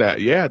have done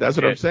that. Yeah, that's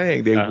what I'm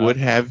saying. They would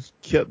have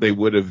killed. They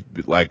would have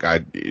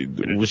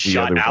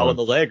shot Al in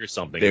the leg or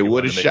something. They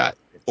would have shot,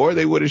 or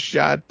they would have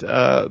shot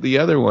the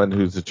other one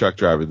who's the truck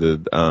driver,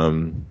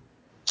 the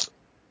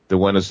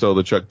one who stole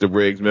the truck, the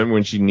Riggs. Remember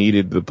when she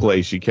needed the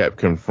place, she kept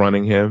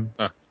confronting him?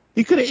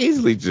 He could have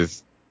easily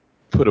just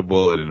put a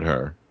bullet in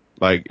her.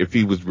 If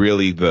he was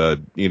really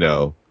the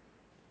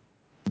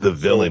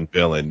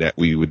villain that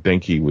we would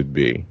think he would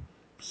be.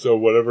 So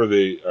whatever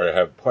they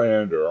have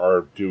planned or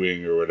are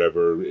doing or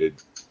whatever,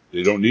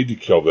 they don't need to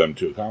kill them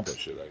to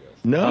accomplish it, I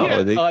guess. No.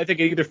 I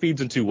think it either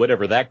feeds into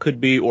whatever that could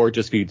be or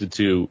just feeds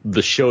into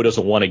the show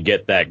doesn't want to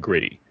get that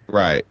gritty.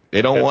 Right.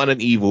 They don't want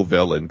an evil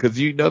villain because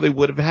they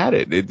would have had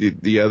it.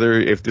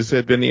 If this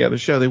had been the other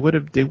show, they would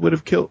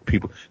have killed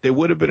people. There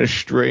would have been a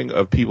string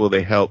of people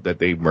they helped that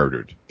they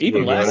murdered.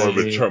 Even last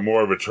season,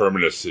 more of a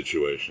Terminus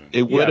situation.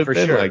 It would have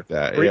been like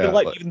that. Or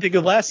even think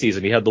of last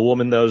season. You had the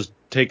woman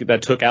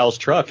that took Al's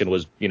truck and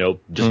was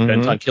just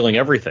bent on killing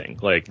everything.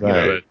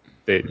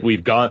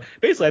 We've gone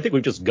basically. I think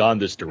we've just gone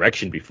this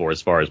direction before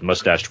as far as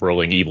mustache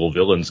twirling evil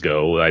villains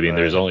go.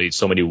 There's only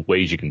so many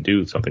ways you can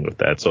do something with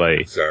that. So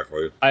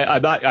exactly.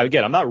 I'm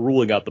not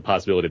ruling out the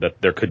possibility that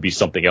there could be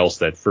something else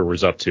that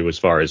Frewer's up to as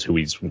far as who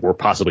he's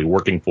possibly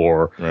working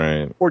for,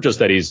 right? Or just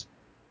that he's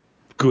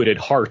good at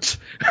heart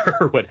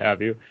or what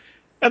have you.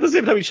 At the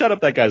same time, he shot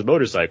up that guy's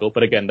motorcycle,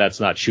 but again,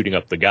 that's not shooting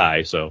up the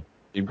guy. So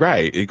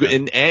right,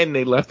 and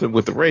they left him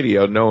with the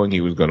radio, knowing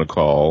he was going to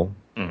call.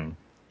 Mm-hmm.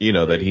 you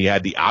know, that he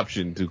had the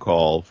option to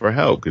call for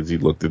help because he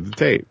looked at the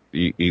tape.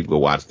 He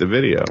watched the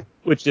video.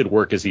 Which did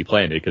work as he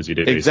planned it because he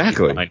did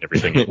Exactly basically find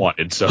everything he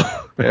wanted. So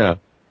yeah,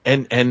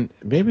 and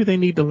maybe they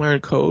need to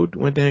learn code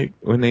when they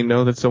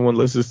know that someone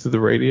listens to the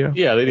radio.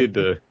 yeah, they need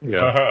to.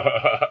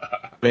 Yeah.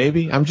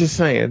 Maybe I'm just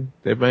saying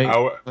they might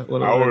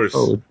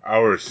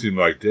hours seem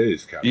like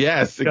days, Captain.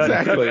 Yes,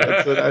 exactly.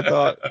 That's what I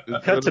thought.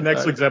 Cut to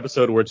next week's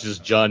episode where it's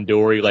just John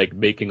Dory like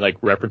making like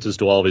references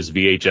to all of his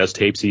VHS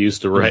tapes he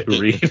used to read,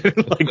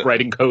 like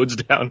writing codes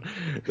down.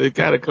 They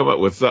gotta come up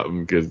with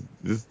something because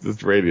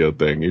this radio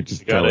thing, you're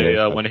just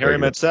got When Harry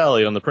Met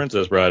Sally on The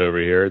Princess Bride over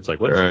here. It's like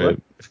what?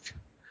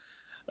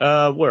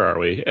 Where are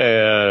we?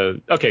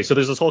 Okay, so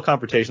there's this whole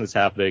confrontation that's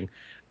happening.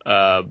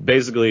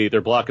 Basically,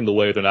 they're blocking the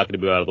way. They're not going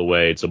to move out of the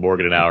way. So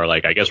Morgan and Al are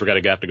like, I guess we're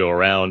going to have to go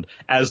around.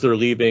 As they're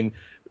leaving,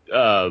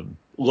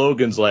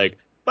 Logan's like,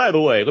 by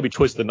the way, let me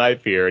twist the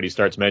knife here. And he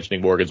starts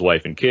mentioning Morgan's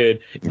wife and kid.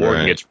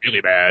 Morgan gets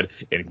really mad.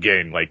 And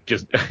again, like,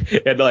 just,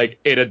 and like,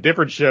 in a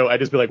different show, I'd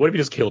just be like, what if he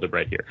just killed him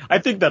right here? I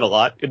think that a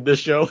lot in this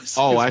show.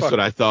 Oh, that's what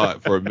I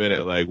thought for a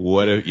minute. Like,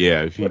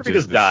 if he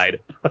just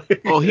died?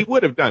 Well, he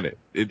would have done it.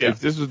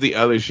 If this was the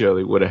other show,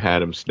 they would have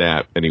had him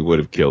snap and he would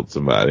have killed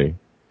somebody.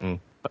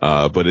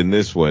 But in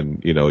this one,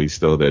 you know, he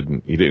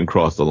didn't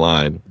cross the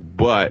line,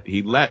 but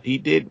he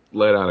did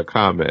let out a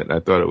comment. I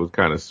thought it was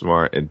kind of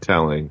smart and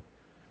telling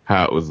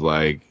how it was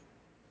like,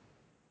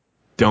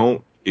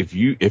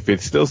 if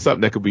it's still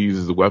something that could be used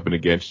as a weapon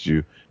against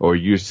you or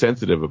you're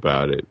sensitive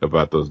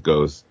about those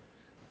ghosts,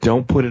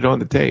 don't put it on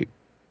the tape.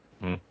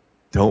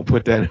 Don't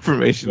put that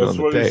information on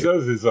the tape. That's what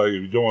he says. He's like,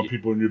 if you don't want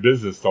people in your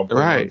business, don't put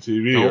it on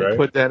TV, Don't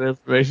put that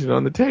information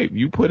on the tape.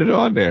 You put it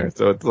on there.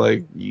 So it's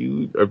like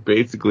you are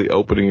basically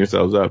opening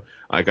yourselves up.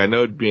 Like, I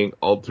know it's being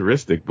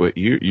altruistic, but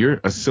you're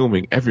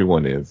assuming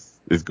everyone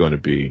is going to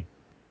be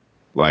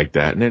like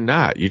that, and they're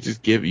not.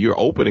 You're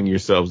opening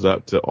yourselves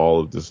up to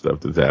all of the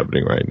stuff that's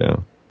happening right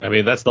now. I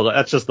mean, that's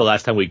just the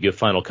last time we give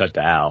Final Cut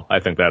to Al.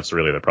 I think that's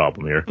really the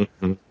problem here.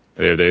 Mm-hmm.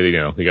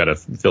 You got to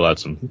fill out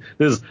some.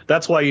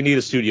 That's why you need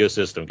a studio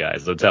system,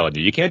 guys. I'm telling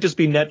you, you can't just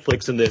be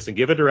Netflix in this and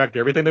give a director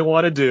everything they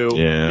want to do.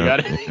 Yeah, you got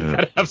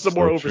to have some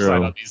more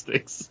oversight on these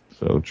things.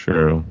 So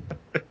true.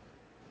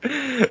 Who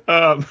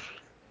thought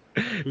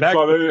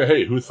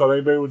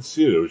anybody would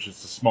see it? It was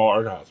just a small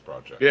art house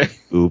project. Yeah.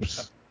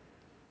 Oops.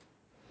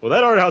 Well,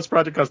 that art house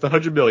project cost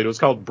 $100 million. It was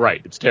called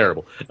Bright. It's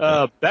terrible.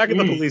 Back at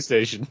the police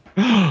station.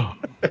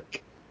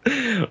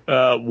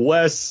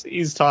 Wes,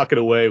 he's talking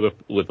away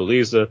with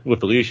Alicia.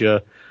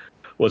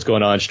 What's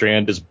going on?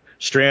 Strand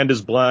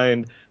is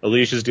blind.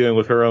 Alicia's dealing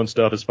with her own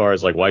stuff as far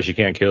as like why she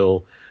can't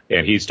kill.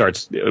 And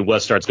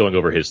Wes starts going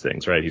over his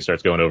things, right? He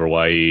starts going over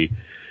why he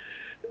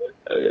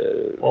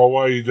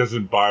why he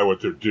doesn't buy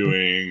what they're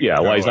doing.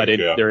 Yeah, why he's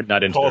they're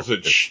not into calls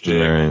it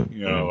shtick,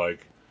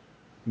 like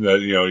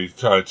that, he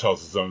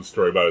tells his own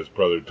story about his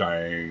brother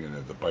dying and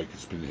that the bike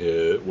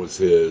was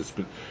his,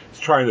 but he's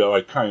trying to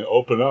like kind of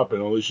open up,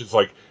 and Alicia's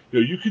like,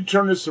 you can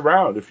turn this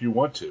around if you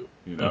want to,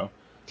 you can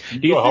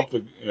go help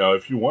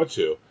if you want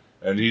to,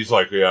 and he's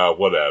like, yeah,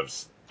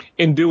 whatevs.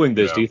 In doing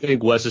this, do you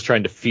think Wes is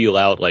trying to feel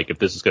out like if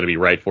this is going to be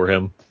right for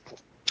him?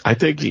 I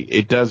think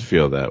it does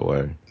feel that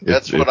way.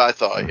 That's what I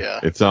thought. Yeah,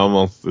 it's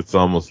almost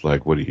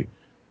like what do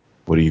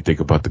you think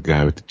about the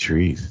guy with the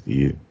trees? Do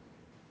you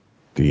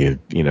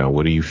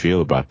what do you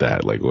feel about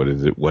that? Like, what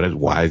is it?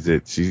 Why is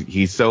it?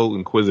 He's so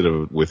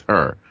inquisitive with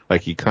her.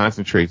 Like, he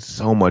concentrates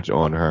so much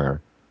on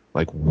her.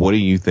 Like, what do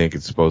you think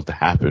is supposed to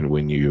happen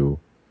when you,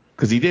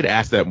 because he did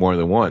ask that more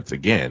than once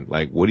again.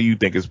 Like, what do you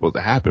think is supposed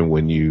to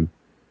happen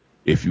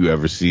if you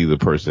ever see the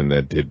person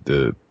that did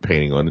the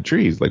painting on the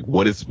trees? Like,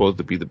 what is supposed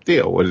to be the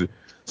deal? What is it?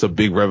 It's a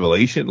big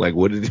revelation. Like,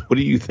 what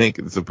do you think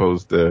is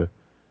supposed to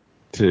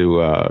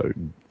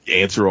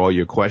answer all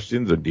your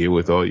questions or deal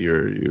with all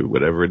your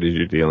whatever it is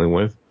you're dealing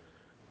with?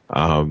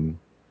 And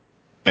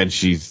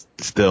she's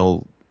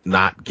still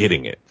not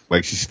getting it.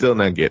 Like, she's still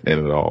not getting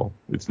it at all.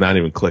 It's not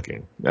even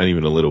clicking, not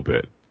even a little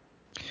bit.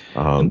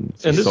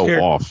 She's so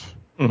off.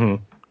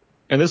 Mm-hmm.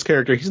 And this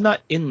character, he's not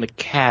in the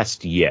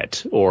cast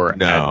yet,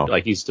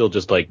 he's still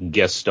just like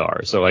guest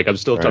star. So like, I'm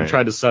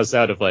trying to suss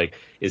out if like,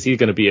 is he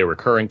going to be a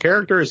recurring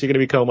character? Or is he going to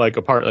become like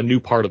a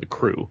new part of the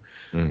crew?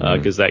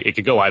 Because it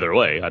could go either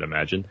way, I'd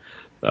imagine.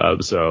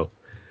 And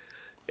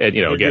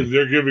again,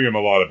 they're giving him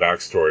a lot of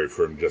backstory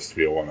for him just to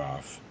be a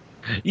one-off.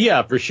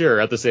 Yeah, for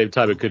sure. At the same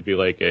time, it could be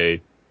like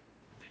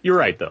you're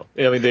right though.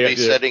 I mean, they're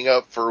setting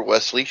up for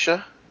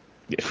Weslecia.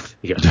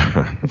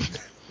 Yeah.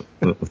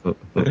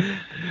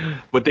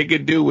 But they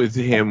could do with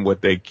him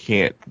what they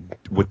can't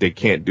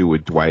do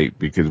with Dwight,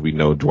 because we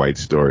know Dwight's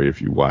story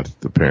if you watch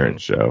the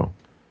Parent show.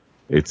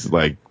 It's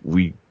like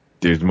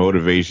there's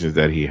motivations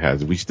that he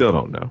has. We still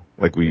don't know.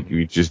 Like,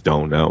 we just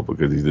don't know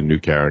because he's a new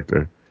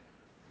character.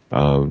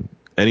 And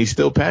he's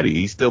still petty.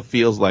 He still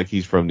feels like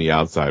he's from the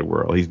outside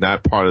world. He's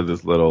not part of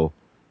this little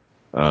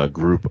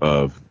group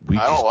of.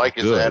 I don't like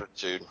his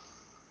attitude.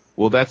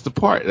 Well, that's the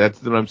part.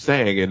 That's what I'm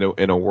saying.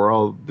 In a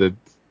world that's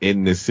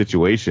in this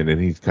situation,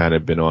 and he's kind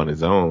of been on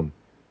his own,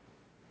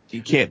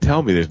 you can't tell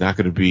me there's not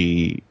going to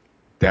be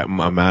that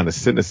amount of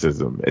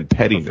cynicism and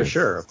pettiness For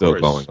sure, of still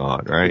course. going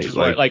on, right? Which is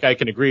why, like, I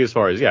can agree as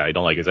far as, I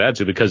don't like his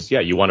attitude because,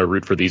 you want to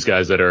root for these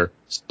guys that are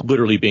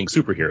literally being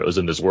superheroes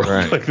in this world.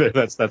 Right. Like,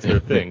 that's their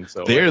thing.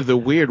 So they're the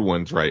weird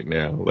ones right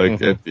now. Like,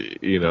 they're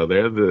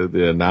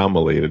the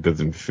anomaly that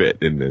doesn't fit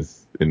in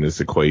this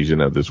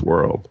equation of this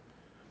world.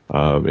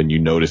 And you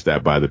notice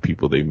that by the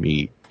people they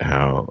meet,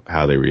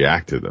 how they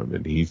react to them.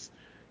 And he's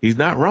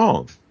not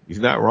wrong. He's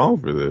not wrong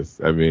for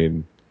this. I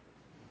mean,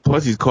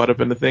 plus he's caught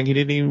up in the thing he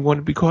didn't even want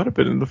to be caught up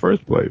in the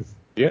first place.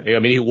 Yeah, I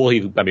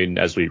mean,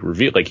 as we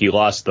revealed, like, he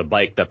lost the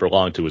bike that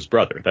belonged to his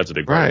brother. That's a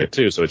big part of it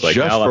too. So it's like,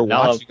 just now for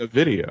now watching a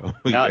video.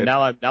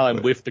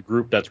 I'm with the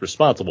group that's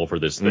responsible for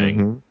this thing.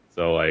 Mm-hmm.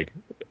 So, like,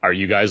 are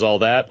you guys all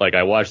that? Like,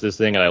 I watched this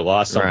thing and I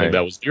lost something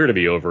that was dear to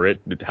me over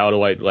it. How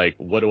do I, like,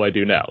 what do I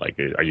do now? Like,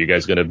 are you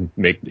guys gonna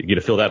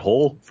fill that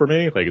hole for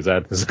me? Like, is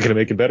that gonna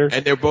make it better?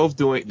 And they're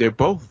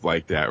both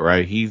like that,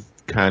 right? He's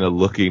kind of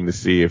looking to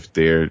see if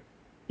if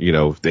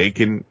they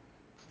can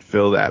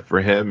fill that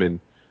for him, and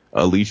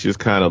Alicia's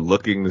kind of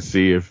looking to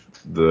see if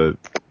the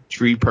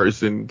tree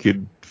person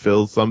could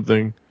fill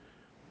something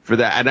for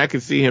that. And I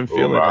can see him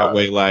feeling that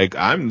way. Like,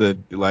 I'm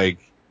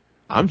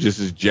just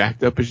as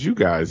jacked up as you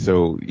guys.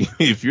 So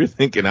if you're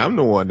thinking I'm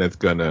the one that's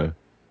gonna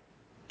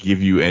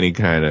give you any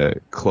kind of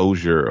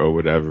closure or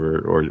whatever,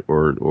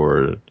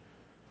 or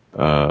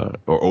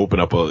open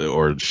up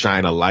or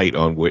shine a light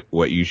on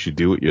what you should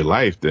do with your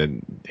life,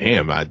 then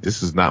damn,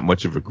 this is not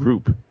much of a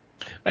group.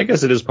 I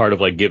guess it is part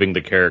of, like, giving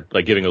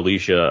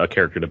Alicia a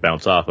character to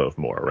bounce off of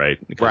more, right?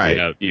 Because,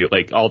 right.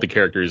 Like, all the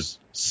characters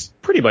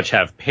pretty much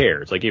have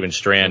pairs. Like, even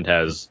Strand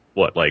has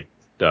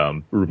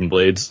Ruben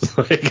Blades.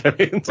 Like, I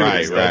mean,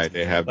 right.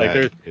 They have like,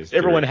 that.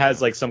 Everyone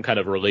has, like, some kind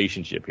of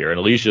relationship here. And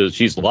Alicia,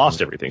 she's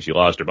lost everything. She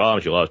lost her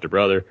mom. She lost her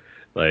brother.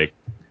 Like,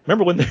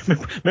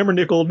 remember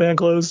Nick Old Man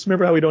Clothes?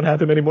 Remember how we don't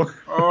have him anymore?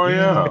 Oh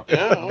yeah,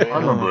 Yeah. I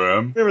remember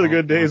him. Remember the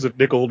good days of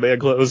Nick Old Man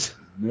Clothes?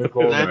 Nick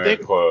Old Man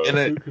Clothes.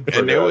 And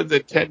there was a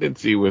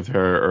tendency with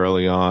her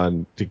early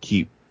on to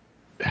keep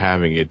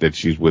having it that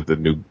she's with a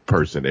new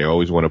person. They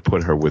always want to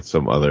put her with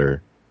some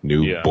other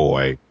new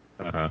boy.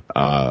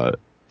 Uh-huh.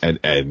 And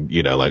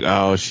like,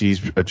 oh,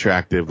 she's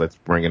attractive. Let's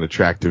bring an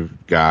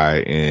attractive guy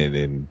in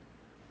and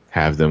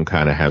have them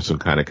kind of have some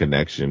kind of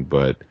connection.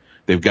 But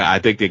I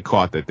think they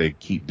caught that they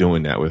keep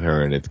doing that with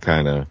her, and it's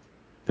kind of,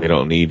 they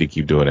don't need to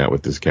keep doing that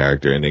with this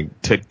character. And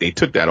they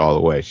took that all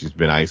away. She's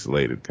been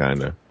isolated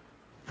kind of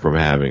from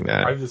having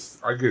that.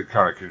 I get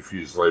kind of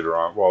confused later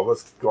on. Well,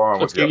 let's go on.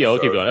 We'll keep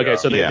going. Okay,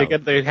 so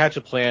they hatch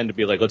a plan to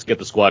be like, let's get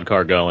the squad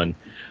car going.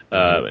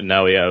 And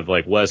now we have,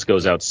 like, Wes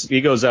goes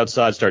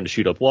outside starting to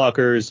shoot up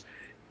walkers.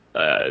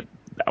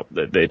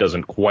 It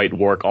doesn't quite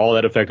work all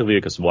that effectively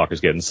because some walkers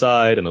get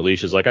inside, and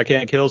Alicia's like, I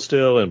can't kill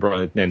still,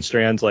 and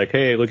Strand's like,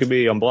 hey, look at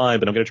me, I'm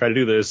blind, but I'm going to try to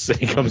do this. And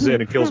he comes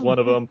in and kills one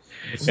of them.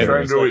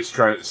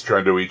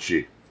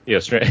 Strandoichi. Yeah,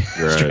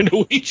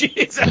 Strandoichi,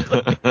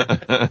 exactly.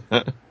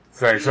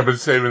 Thanks, I've been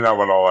saving that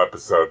one all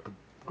episode.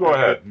 Go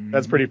ahead.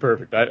 That's pretty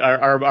perfect.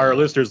 Our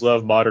listeners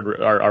love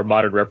our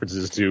modern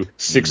references to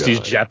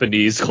 60s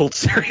Japanese cult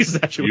series.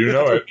 You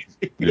know it.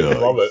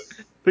 Love it.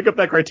 Pick up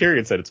that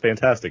Criterion set. It's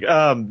fantastic.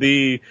 So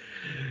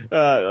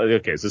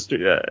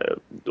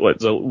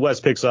Wes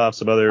picks off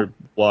some other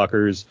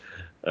walkers.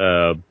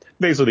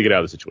 Basically to get out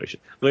of the situation.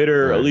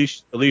 Later,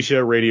 right.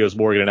 Alicia radios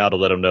Morgan and Al to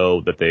let him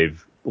know that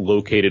they've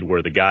located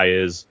where the guy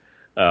is,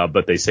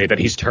 but they say that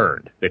he's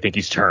turned. They think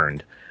he's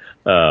turned.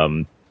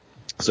 So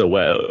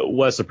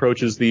Wes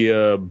approaches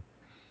the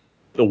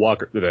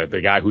walker, the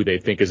guy who they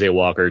think is a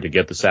walker, to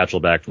get the satchel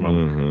back from him.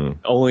 Mm-hmm.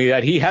 Only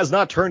that he has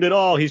not turned at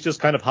all. He's just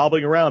kind of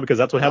hobbling around because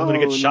that's what happens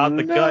when you get shot in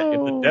the gut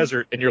in the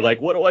desert, and you're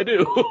like, what do I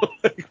do?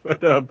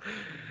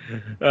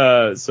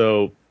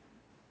 So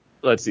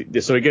let's see.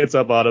 So he gets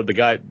up on him.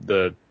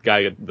 The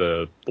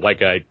white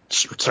guy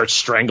starts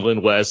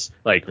strangling Wes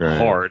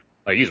hard.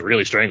 Like, he's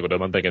really strangling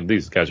him. I'm thinking,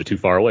 these guys are too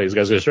far away. These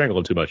guys are going to strangle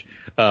him too much.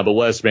 But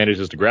Wes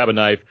manages to grab a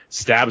knife,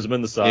 stabs him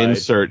in the side.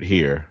 Insert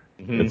here.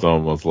 Mm-hmm. It's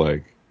almost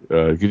like,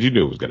 because you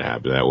knew it was going to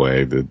happen that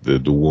way.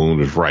 The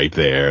wound is right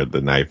there. The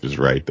knife is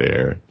right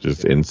there.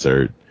 Just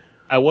insert.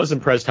 I was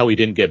impressed how he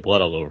didn't get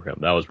blood all over him.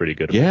 That was pretty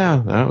good.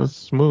 Yeah, that was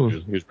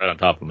smooth. He was right on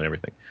top of him and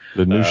everything.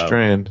 The new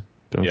Strand.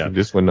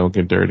 This one don't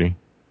get dirty.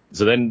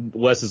 So then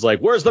Wes is like,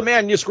 where's the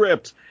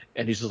manuscript?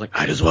 And he's just like,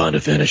 I just wanted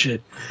to finish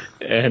it.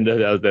 And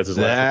that's his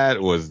last.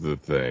 That was the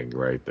thing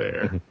right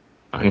there.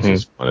 I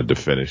just wanted to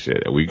finish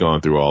it. And we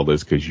gone through all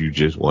this because you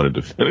just wanted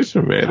to finish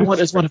it, man. I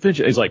just want to finish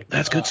it. He's like,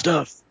 that's good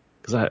stuff.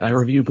 Because I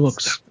review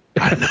books.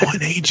 I know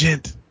an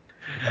agent.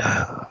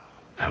 I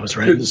was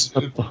writing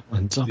something.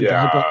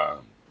 Yeah.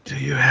 Do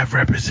you have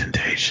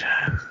representation?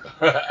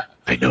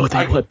 I know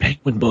they put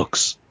Penguin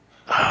books.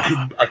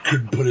 I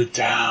couldn't put it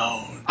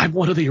down. I'm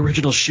one of the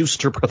original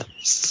Schuster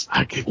brothers.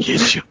 I could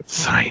get you a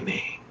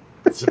signing.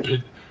 It's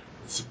a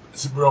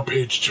real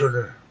page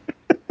turner.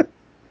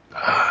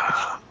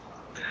 I'm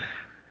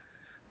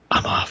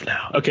off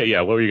now. Okay,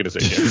 yeah, what were you going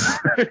to say?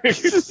 I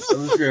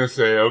was going to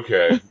say,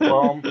 okay,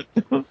 well,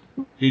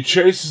 he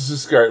chases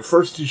this guy.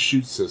 First he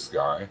shoots this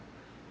guy,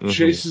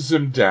 chases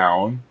him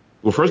down,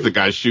 Well, first the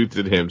guy shoots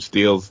at him,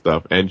 steals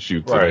stuff, and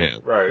shoots at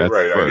him. Right. That's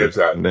I get first.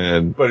 that. And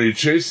then, but he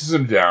chases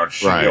him down,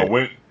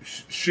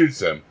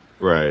 shoots him,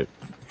 right,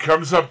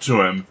 comes up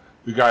to him.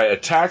 The guy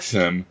attacks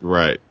him.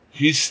 right,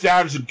 He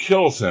stabs and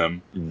kills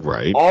him,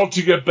 right. all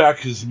to get back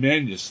his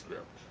manuscript.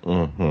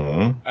 Mm-hmm.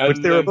 And Which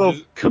they were then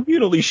both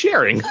communally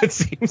sharing, it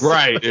seems.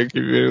 Right, they're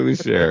community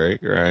sharing,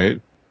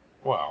 right?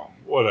 Wow,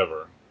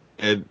 whatever.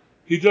 And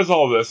He does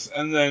all this,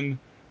 and then,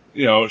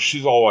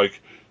 she's all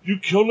like, "You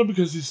killed him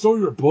because he stole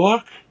your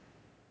book?"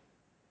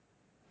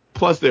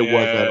 plus there was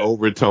Yeah. that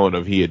overtone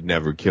of he had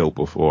never killed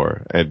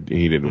before, and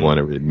he didn't want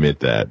to admit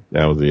that.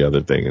 That was the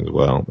other thing as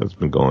well that's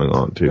been going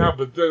on too. Yeah,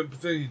 but then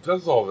he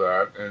does all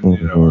that, and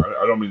Mhm.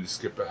 I don't mean to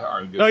skip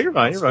ahead. No, you're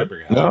fine, you're fine.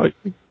 skipping ahead.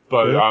 No,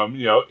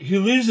 But he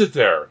leaves it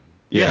there.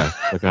 yeah,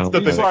 like, I don't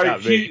It's He's that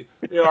think-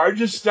 got like, I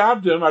just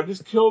stabbed him. I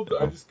just killed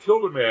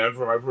a man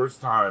for my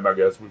first time. I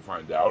guess we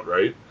find out,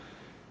 right?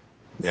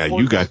 yeah,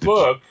 For you got this the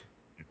book.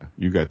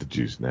 you got the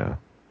juice now.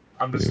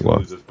 I'm just He gonna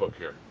was. leave this book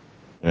here.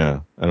 Yeah,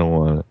 I don't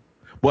want it.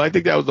 Well, I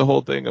think that was the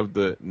whole thing of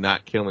the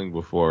not killing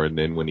before, and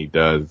then when he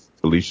does,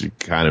 Alicia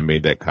kind of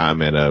made that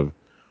comment of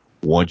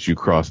once you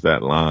cross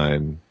that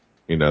line,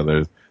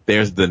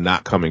 there's the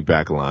not coming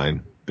back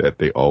line that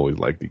they always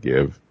like to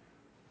give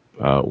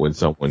when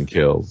someone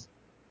kills.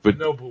 But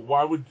No, but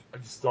why would I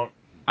just don't?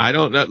 I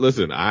don't know.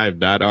 Listen, I'm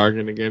not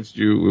arguing against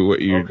you with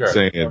what you're Okay,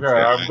 saying. okay.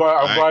 I'm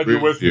glad agree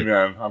you're with me,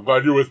 man. I'm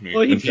glad you're with me.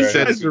 Well, he okay?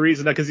 says the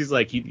reason because he's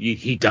like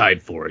he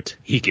died for it.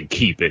 He can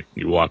keep it.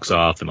 He walks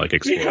off and like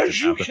explores. Because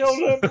you killed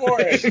him for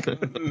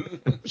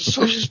it.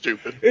 So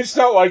stupid. It's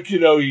not like,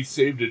 he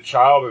saved a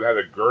child and had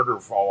a girder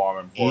fall on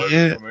him for it.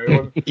 Yeah. Or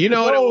something. You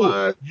know what it No,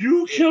 was?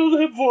 you killed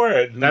him for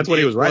it. That's what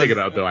he was writing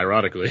about, though.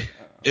 Ironically.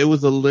 It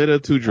was a little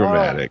too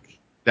dramatic.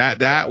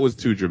 That was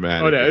too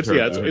dramatic. Oh no, in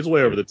terms of- it's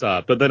way over the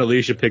top. But then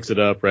Alicia picks it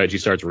up, right? She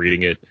starts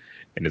reading it,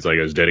 and it's like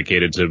it was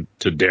dedicated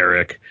to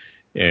Derek.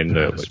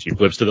 And she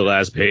flips to the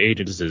last page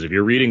and it says, "If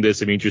you're reading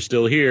this, it means you're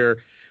still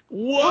here."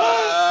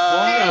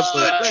 What? It's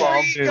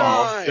the tree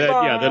guy.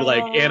 Then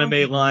like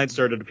anime lines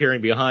started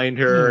appearing behind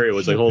her. It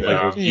was like whole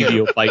like Yeah.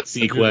 video fight That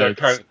sequence.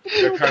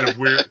 kind of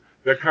weird,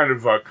 that kind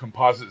of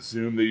composite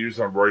zoom they used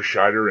on Roy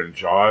Scheider in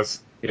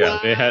Jaws. Yeah,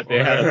 they had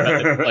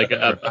like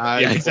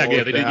Eyes exactly.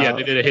 Yeah, bulged out.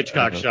 they did a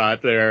Hitchcock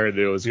shot there, and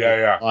it was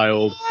Yeah.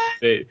 wild.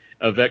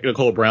 Vecna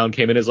Nicole Brown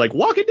came in and is like,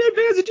 "Walking Dead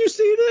fans, did you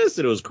see this?"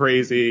 And it was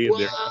crazy.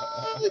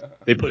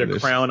 They put a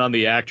crown on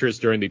the actress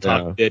during the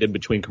talk bit in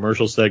between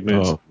commercial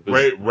segments. Oh,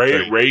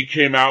 Ray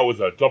came out with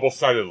a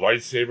double-sided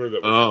lightsaber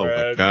that was oh my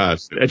red.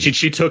 gosh. And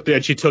she took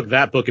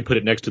that book and put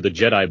it next to the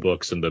Jedi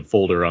books in the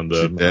folder on She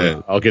the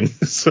did. Falcon.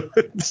 so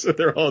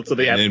they're all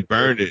they have. And then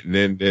burned it,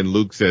 and then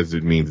Luke says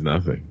it means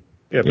nothing.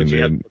 Yeah, but and she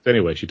then- had the books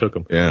anyway. She took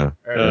them. Yeah.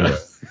 Anyway.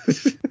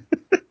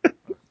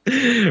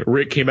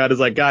 Rick came out and was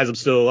like, "Guys, I'm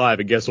still alive."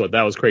 And guess what?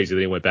 That was crazy.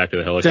 Then he went back to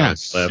the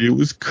helicopter. It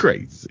was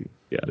crazy.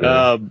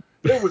 Yeah.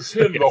 It was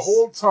him the Yes.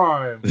 whole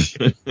time.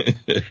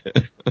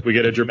 We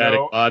get a dramatic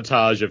No.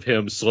 montage of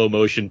him slow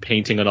motion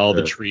painting on all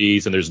the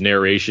trees, and there's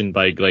narration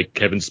by like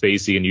Kevin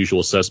Spacey and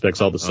Usual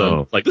Suspects all of a sudden.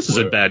 Oh. Like, this is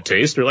in bad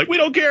taste. They're like, we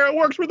don't care. It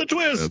works for the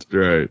twist. That's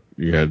right.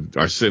 You had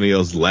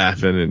Arsenio's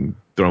laughing and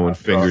throwing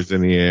fingers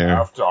in the air.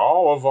 After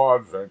all of our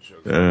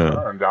adventures, Yeah. it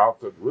turned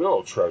out that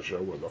real treasure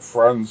were the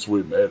friends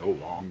we made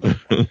along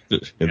the way.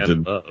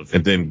 And love.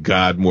 and then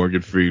God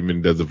Morgan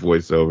Freeman does a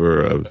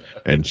voiceover of,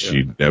 and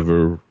she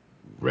never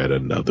read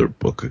another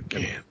book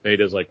again. They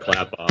just like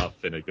clap off,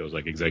 and it goes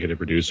like executive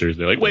producers.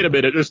 They're like, wait a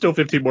minute, there's still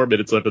 15 more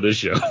minutes left of this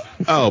show.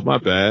 Oh, my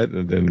bad.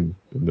 And then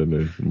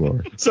there's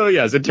more. So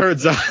yes, it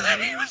turns out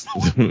he was the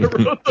one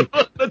that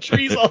wrote the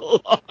trees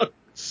all along.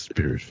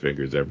 Spirit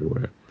fingers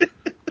everywhere.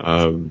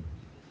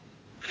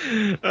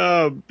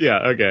 Yeah,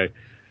 okay.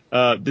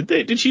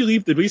 Did she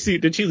leave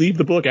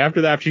the book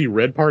after that, after she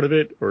read part of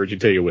it, or did you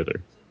take it with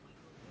her?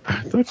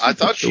 I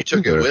thought she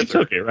took it with She her.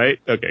 took it, right?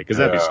 Okay, because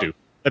that'd be Yeah. stupid.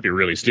 That'd be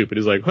really stupid.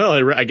 It's like, well,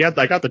 I got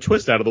the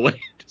twist out of the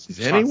way. Is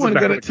anyone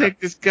going to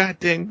take this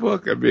goddamn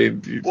book? I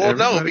mean, Well,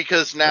 no, everybody-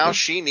 because now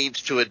she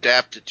needs to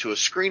adapt it to a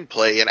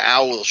screenplay, and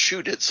Al will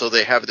shoot it so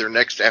they have their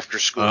next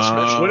after-school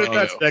special. What if video.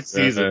 that's next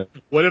season?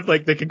 What if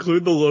like they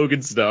conclude the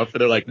Logan stuff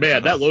and they're like,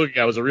 man, that Logan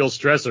guy was a real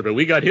stressor, but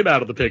we got him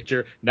out of the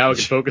picture. Now we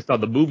can focus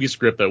on the movie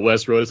script that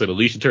Wes wrote us and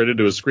Alicia turned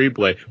into a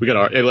screenplay. We got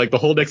our and like the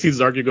whole next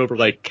season's arc you go for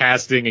like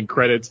casting and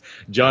credits.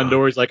 John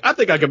Dory's like, I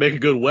think I can make a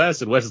good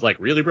Wes, and Wes is like,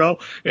 really, bro?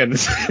 And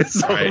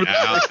it's all Right,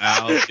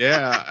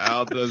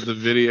 Al does the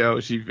video.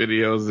 She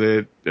videos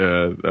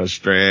it.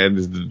 Strand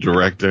is the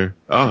director.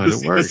 Oh, it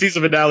the works.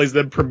 season finale is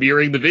them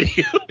premiering the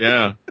video,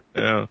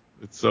 Yeah,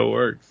 it so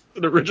works.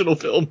 the original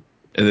film.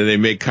 And then they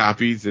make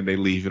copies and they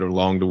leave it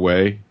along the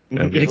way.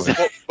 And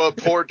Exactly. But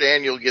poor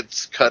Daniel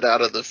gets cut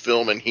out of the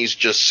film, and he's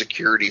just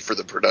security for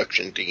the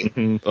production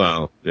team.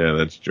 Well, yeah,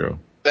 that's true.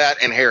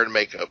 That and hair and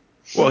makeup.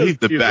 Well, he's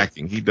the Music.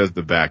 backing. He does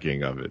the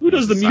backing of it. Who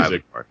does He's the a music?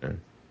 silent partner.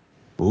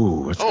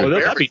 Ooh, what's Oh,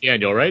 good? That'd be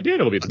Daniel, right?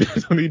 Daniel will be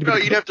the No,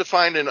 you'd have to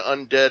find an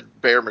undead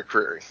Bear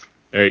McCreary.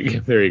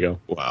 There you go.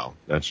 Wow,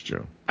 that's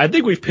true. I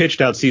think we've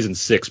pitched out season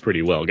 6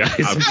 pretty well, guys.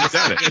 We've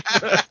done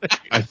it.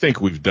 I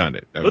think we've done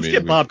it. Let's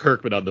get Bob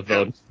Kirkman on the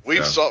phone.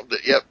 We've solved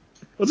it. Yep.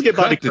 Let's get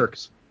Bobby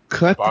Kirks.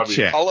 Cut Bobby. the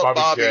check. Call up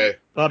Bobby. K.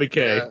 Bobby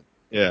K. Yeah.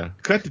 Yeah,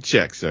 cut the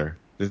check, sir.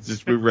 It's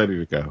just we're ready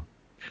to go.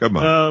 Come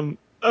on.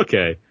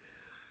 Okay.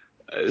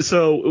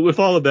 So with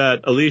all of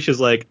that, Alicia's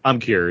like,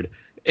 I'm cured.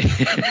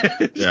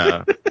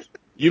 Yeah.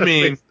 You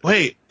mean,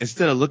 wait,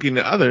 instead of looking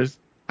at others,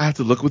 I have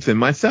to look within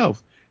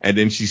myself. And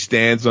then she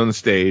stands on the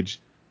stage,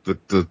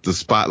 the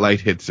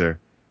spotlight hits her,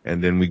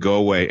 and then we go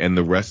away, and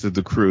the rest of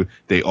the crew,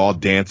 they all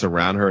dance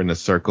around her in a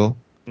circle.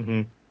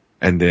 Mm-hmm.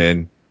 And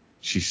then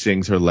she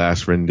sings her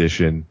last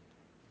rendition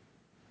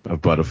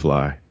of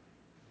Butterfly.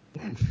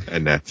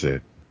 And that's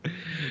it.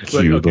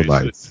 Cue the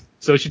lights.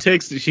 So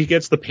she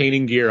gets the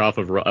painting gear off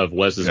of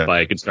Wes's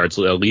bike and starts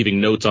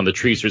leaving notes on the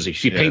tree. So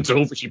she paints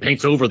over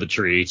the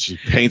tree. She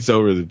paints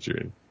over the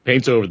tree.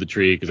 Paints over the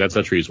tree because that's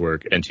how trees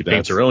work, and she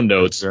paints her own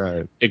notes,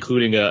 right.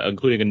 including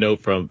a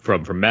note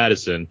from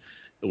Madison,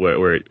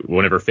 where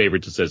one of her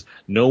favorites it says,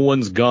 "No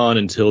one's gone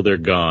until they're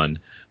gone,"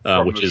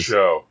 which is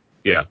show.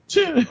 Yeah.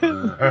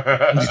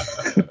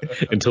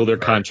 Until their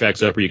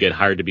contract's up or you get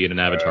hired to be in an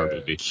Avatar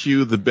movie.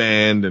 Cue the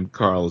band, and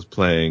Carl is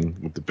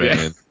playing with the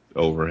band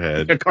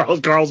overhead.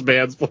 Carl's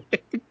band's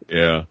playing.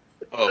 Yeah.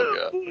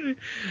 Oh,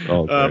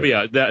 yeah. But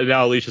yeah,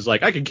 now Alicia's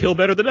like, I can kill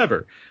better than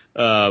ever.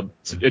 And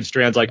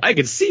Strand's like, I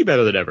can see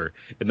better than ever.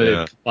 And then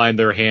they combine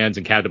their hands,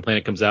 and Captain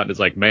Planet comes out and is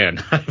like,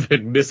 man, I've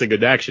been missing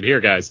in action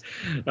here, guys.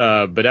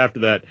 But after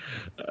that,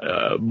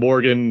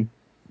 Morgan,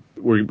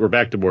 we're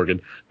back to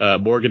Morgan.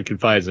 Morgan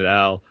confides in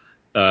Al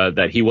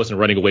that he wasn't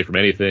running away from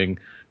anything,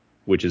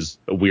 which is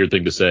a weird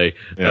thing to say.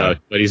 Yeah.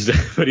 But he's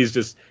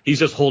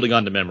just holding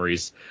on to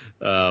memories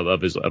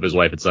of his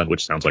wife and son,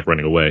 which sounds like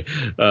running away.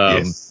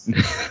 Yes,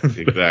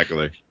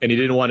 exactly. And he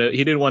didn't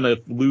want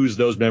to lose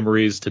those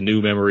memories to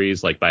new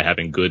memories, like by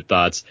having good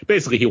thoughts.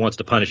 Basically, he wants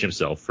to punish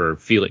himself for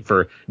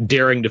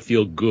daring to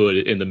feel good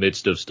in the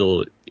midst of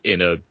still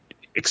in a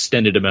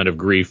extended amount of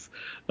grief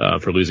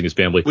for losing his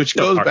family. Which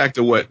goes back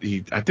to what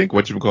I think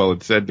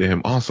whatchamacallit said to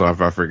him. Also,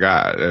 if I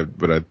forgot,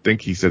 but I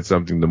think he said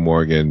something to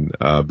Morgan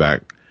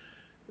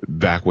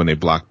back when they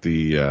blocked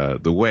the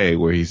way,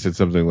 where he said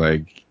something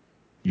like,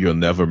 "You'll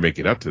never make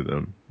it up to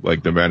them.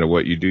 Like, no matter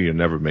what you do, you'll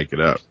never make it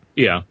up."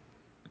 Yeah.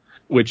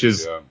 Which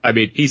is, I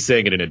mean, he's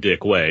saying it in a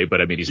dick way,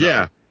 but I mean, he's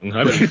not.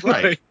 I mean, he's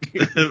right.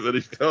 But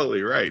he's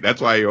totally right.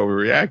 That's why he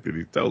overreacted.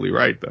 He's totally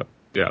right, though.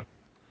 Yeah.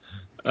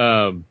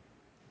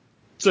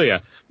 So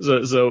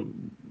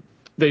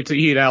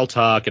he and Al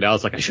talk, and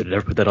Al's like, I should have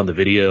never put that on the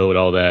video and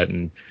all that,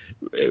 and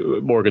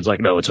Morgan's like,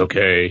 no, it's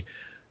okay.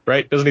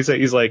 Right? Doesn't he say,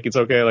 he's like, it's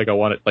okay, like, I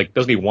want it, like,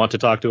 doesn't he want to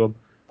talk to him?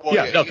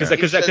 Well,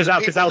 because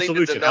Al's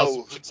solution,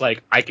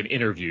 like, I can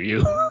interview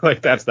you.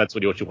 Like, that's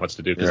what he wants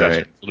to do, because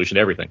that's the solution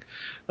to everything.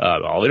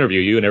 I'll interview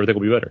you, and everything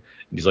will be better.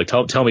 And he's like,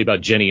 tell me about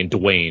Jenny and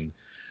Dwayne.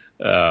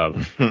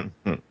 And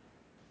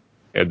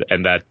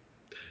that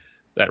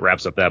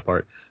wraps up that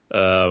part.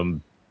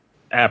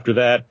 After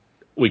that,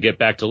 we get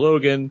back to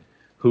Logan,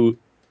 who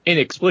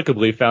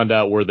inexplicably found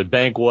out where the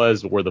bank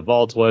was, where the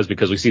vault was,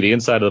 because we see the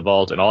inside of the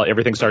vault, and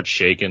everything starts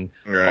shaking.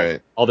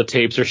 Right. All the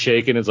tapes are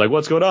shaking. It's like,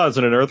 what's going on? Is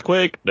it an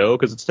earthquake? No,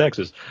 because it's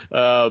Texas.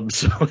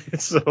 Texas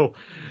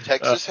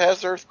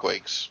has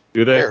earthquakes.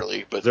 Do they?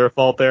 Barely, but is there a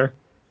fault there?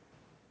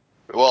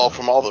 Well,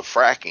 from all the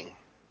fracking.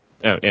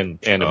 And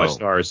in my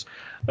stars.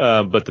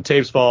 But the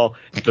tapes fall.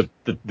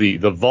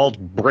 The vault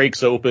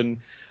breaks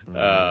open.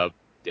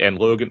 And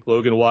Logan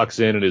walks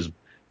in, and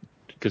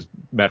because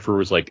Matt Frewer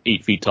was like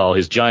 8 feet tall,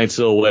 his giant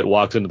silhouette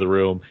walks into the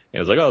room,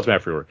 and it's like, oh, it's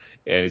Matt Frewer.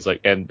 And he's like,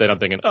 and then I'm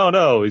thinking, oh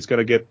no, he's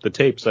gonna get the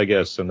tapes, I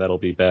guess, and that'll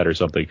be bad or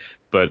something.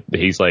 But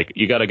he's like,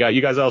 you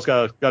guys else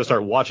gotta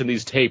start watching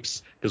these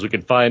tapes, because we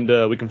can find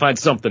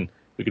something,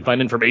 we can find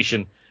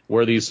information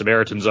where these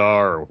Samaritans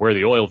are, or where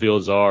the oil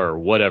fields are, or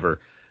whatever.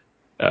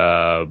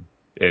 And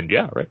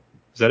yeah, right.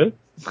 Is that it?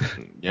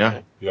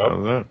 Yeah.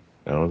 Yep.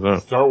 That was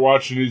that. Start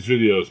watching these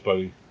videos,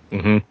 buddy.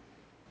 Mm-hmm.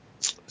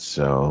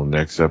 So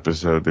next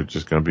episode, they're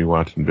just going to be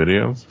watching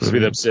videos. It'll be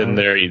them sitting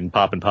there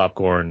popping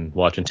popcorn,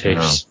 watching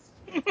tapes.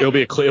 No. It'll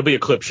be a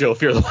clip show.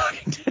 Fear the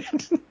Walking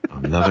Dead.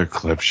 Another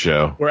clip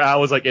show where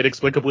Al was like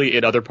inexplicably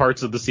in other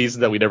parts of the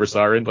season that we never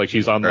saw her in. Like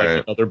she's on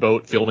like another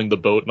boat, filming the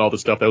boat and all the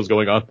stuff that was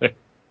going on there.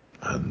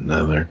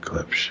 Another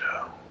clip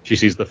show. She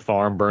sees the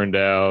farm burned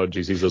out.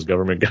 She sees those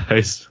government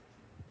guys.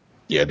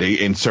 Yeah, they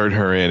insert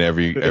her in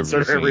every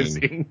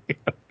scene.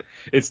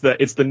 It's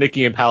the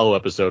Nikki and Paolo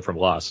episode from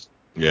Lost.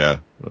 Yeah,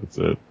 that's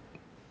it.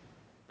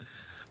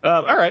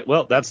 All right,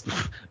 well, that's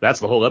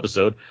the whole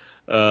episode.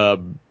 A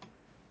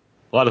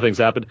lot of things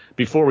happened.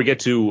 Before we get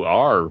to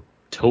our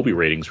Toby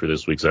ratings for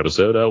this week's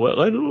episode,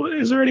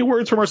 is there any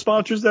words from our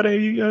sponsors that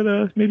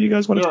maybe you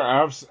guys want to?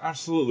 There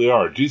absolutely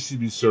are.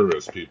 DCB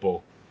Service,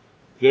 people.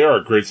 They are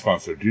a great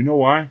sponsor. Do you know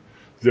why?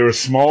 They're a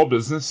small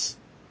business.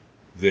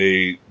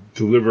 They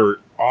deliver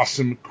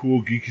awesome,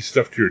 cool, geeky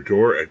stuff to your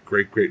door at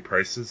great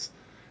prices.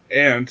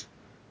 And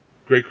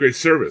great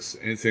service.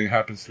 Anything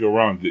happens to go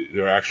wrong,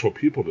 there are actual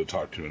people to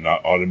talk to, and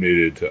not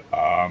automated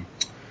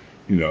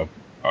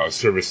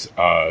service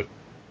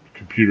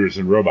computers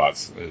and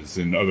robots as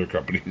in other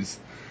companies.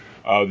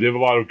 They have a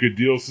lot of good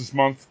deals this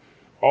month.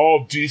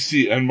 All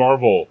DC and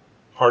Marvel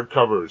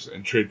hardcovers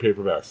and trade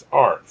paperbacks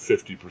are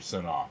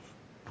 50% off.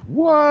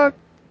 What?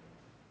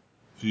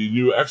 The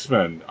new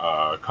X-Men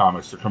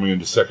comics are coming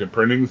into second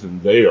printings,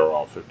 and they are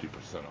all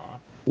 50%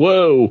 off.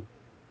 Whoa!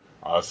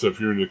 So if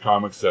you're into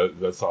comics,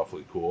 that's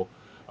awfully cool.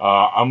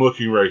 I'm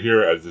looking right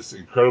here at this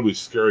incredibly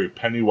scary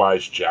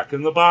Pennywise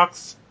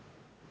Jack-in-the-Box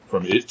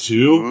from It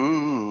 2.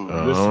 Ooh.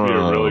 This would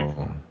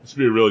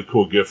be a really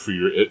cool gift for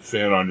your It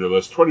fan on your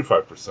list.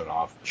 25%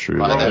 off. True.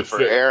 Buy that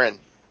for Aaron.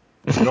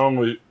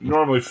 Normally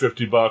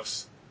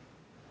 $50.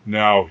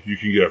 Now you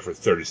can get it for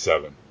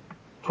 $37.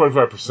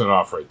 25%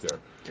 off right there.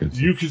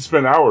 You can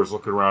spend hours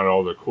looking around at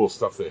all the cool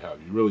stuff they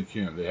have. You really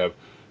can. They have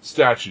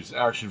statues,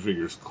 action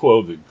figures,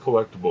 clothing,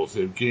 collectibles.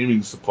 They have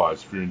gaming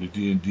supplies if you're into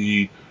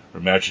D&D or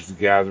Magic the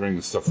Gathering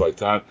and stuff like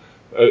that.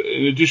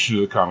 In addition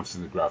to the comics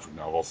and the graphic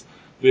novels,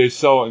 they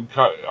sell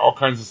all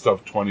kinds of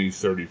stuff 20,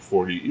 30,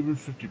 40, even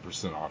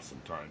 50% off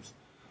sometimes.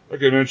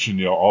 Like I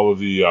mentioned, all of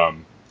the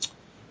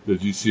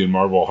DC and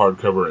Marvel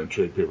hardcover and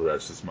trade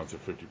paperbacks this month are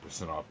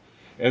 50% off.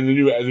 And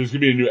there's going to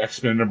be a new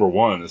X-Men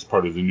 #1 as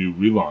part of the new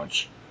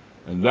relaunch.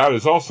 And that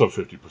is also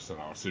 50%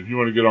 off. So if you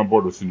want to get on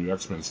board with the new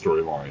X-Men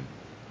storyline,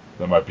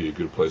 that might be a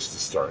good place to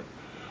start.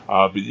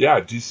 But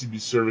yeah,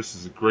 DCB Service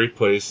is a great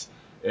place.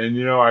 And,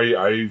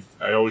 I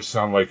always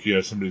sound like,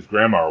 somebody's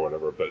grandma or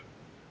whatever. But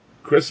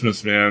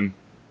Christmas, man,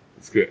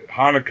 it's good.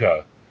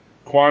 Hanukkah,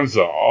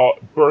 Kwanzaa, all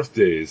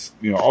birthdays,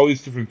 all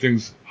these different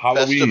things.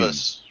 Halloween.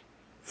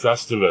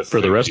 Festivus.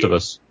 For the rest of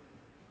us.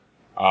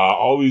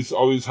 All these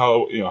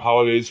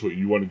holidays where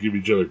you want to give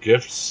each other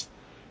gifts.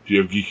 Do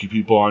you have geeky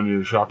people on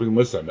your shopping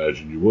list? I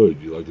imagine you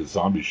would. You like a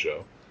zombie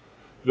show.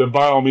 Then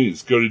by all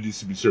means, go to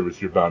DCB Service.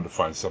 You're bound to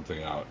find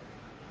something out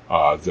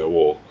that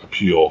will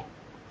appeal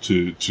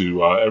to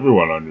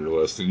everyone on your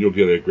list, and you'll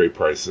get a great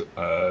price,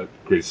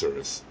 great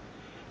service.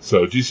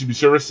 So DCB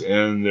Service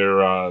and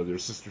their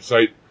sister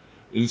site,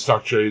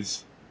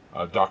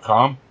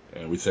 InStockTrades.com,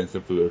 and we thank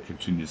them for their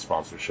continued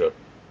sponsorship.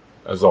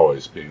 As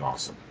always, being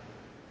awesome.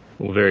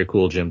 Well, very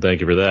cool, Jim.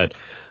 Thank you for that.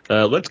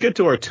 Let's get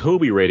to our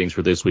Toby ratings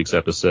for this week's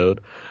episode.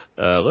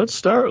 Let's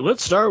start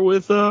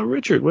with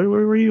Richard. Where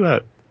were you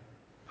at?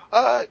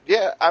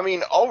 Yeah, I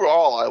mean,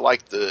 overall, I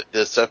liked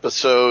this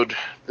episode.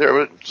 There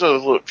were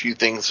a few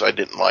things I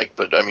didn't like,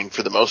 but I mean,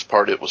 for the most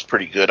part, it was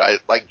pretty good.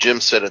 Like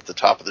Jim said at the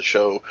top of the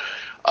show,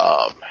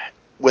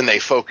 when they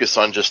focus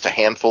on just a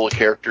handful of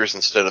characters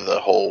instead of the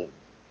whole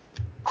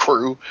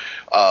crew,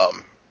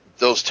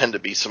 those tend to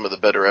be some of the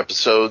better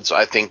episodes.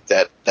 I think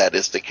that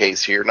is the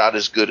case here. Not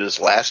as good as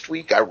last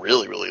week. I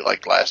really, really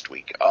liked last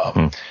week.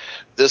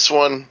 This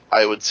one,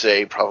 I would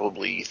say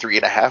probably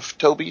 3.5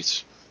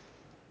 Tobys.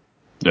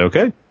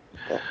 Okay.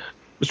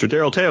 Mr.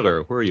 Daryl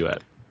Taylor, where are you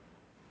at?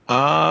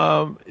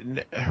 Well,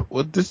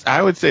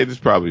 I would say this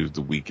probably was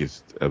the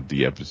weakest of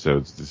the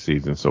episodes this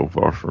season so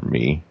far for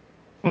me.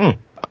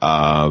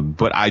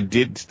 But I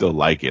did still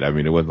like it. I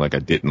mean, it wasn't like I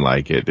didn't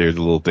like it. There's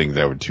little things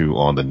that were too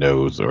on the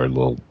nose or a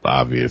little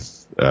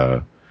obvious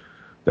that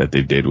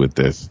they did with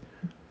this.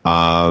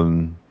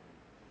 But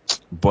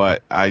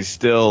I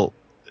still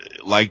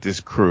like this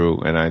crew,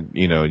 and I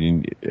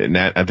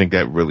think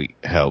that really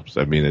helps.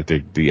 I mean, I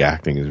think the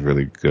acting is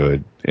really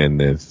good in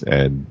this,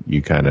 and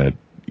you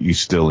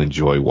still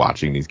enjoy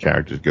watching these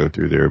characters go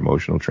through their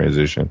emotional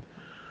transition.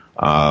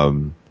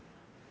 I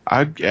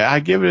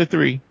give it a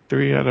 3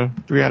 out of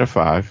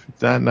 5.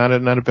 It's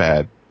not a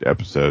bad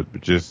episode,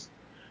 but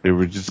there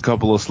were just a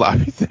couple of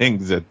sloppy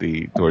things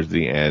towards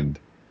the end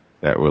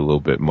that were a little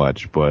bit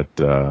much. But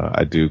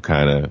I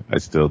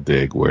still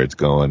dig where it's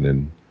going,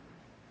 and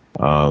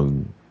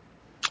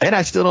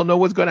I still don't know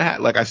what's going to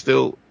happen. Like, I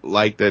still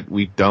like that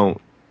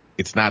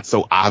it's not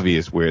so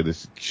obvious where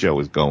this show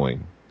is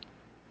going.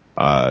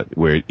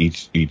 Where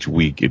each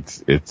week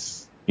it's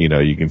you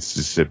can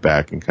just sit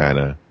back and kind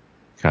of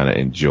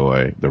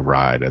enjoy the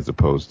ride, as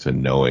opposed to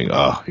knowing,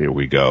 oh, here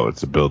we go,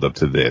 it's a build up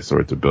to this or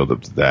it's a build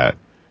up to that.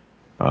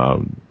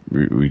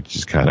 We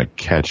just kind of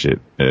catch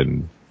it,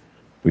 and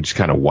we just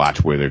kind of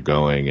watch where they're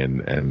going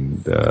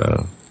and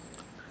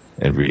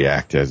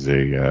react as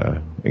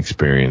they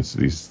experience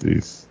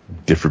these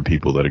different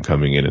people that are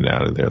coming in and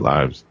out of their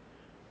lives.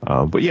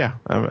 But yeah,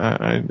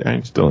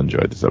 I still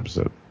enjoyed this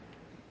episode.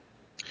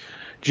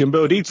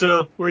 Jimbo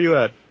Dietza, where are you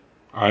at?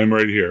 I'm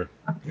right here,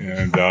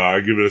 and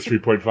I give it a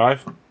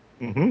 3.5.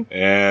 Mm-hmm.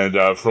 And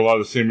for a lot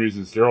of the same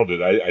reasons Daryl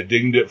did. I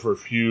dinged it for a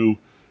few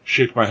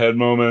shake my head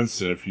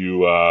moments and a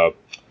few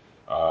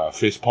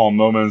facepalm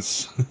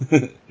moments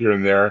here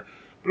and there.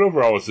 But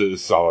overall, it's a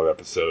solid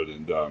episode.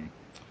 And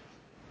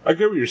I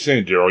get what you're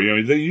saying,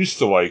 Daryl. They used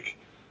to,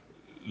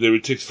 they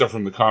would take stuff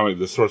from the comic,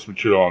 the source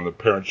material on the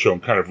parent show,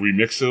 and kind of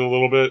remix it a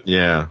little bit.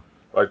 Yeah.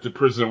 Like, the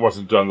prison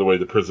wasn't done the way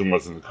the prison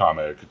was in the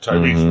comic.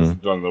 Tyrese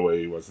wasn't done the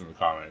way he was in the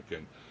comic.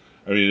 And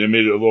I mean, it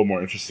made it a little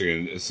more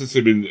interesting. And since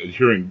they've been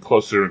adhering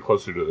closer and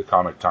closer to the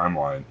comic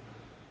timeline,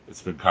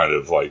 it's been kind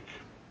of like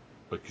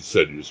you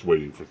said, you're just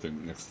waiting for the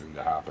next thing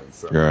to happen.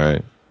 So,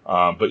 right.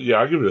 But yeah,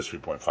 I'll give it a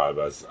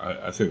 3.5.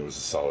 I think it was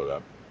a solid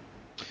up.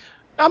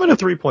 I'm in a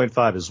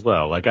 3.5 as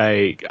well. Like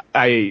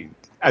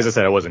as I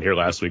said, I wasn't here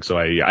last week, so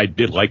I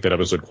did like that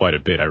episode quite a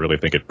bit. I really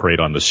think it preyed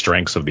on the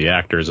strengths of the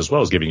actors as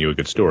well as giving you a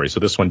good story.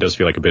 So this one does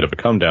feel like a bit of a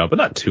come down, but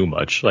not too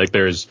much. Like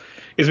it's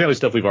mainly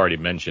stuff we've already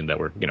mentioned that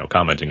we're,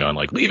 commenting on,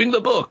 like leaving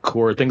the book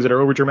or things that are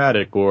over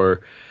dramatic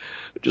or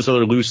just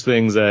other loose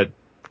things that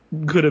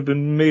could have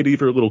been made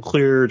either a little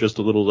clearer, just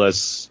a little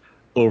less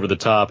over the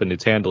top in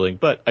its handling.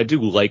 But I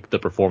do like the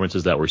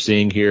performances that we're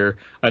seeing here.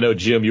 I know,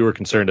 Jim, you were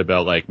concerned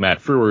about like Matt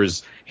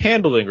Frewer's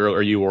handling,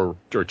 or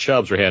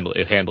Chubbs were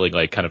handling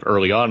like kind of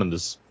early on in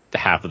this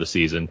half of the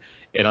season.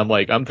 And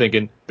I'm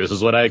thinking this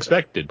is what I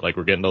expected. Like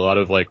we're getting a lot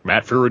of like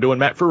Matt Frewer doing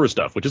Matt Frewer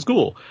stuff, which is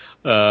cool.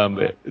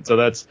 So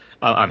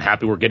I'm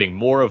happy we're getting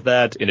more of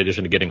that in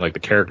addition to getting like the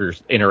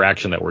characters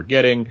interaction that we're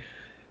getting.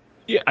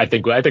 Yeah, I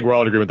think we're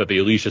all in agreement that the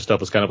Alicia stuff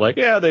was kind of like,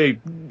 yeah,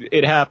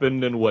 it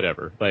happened and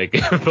whatever. Like,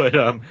 but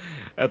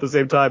at the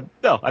same time,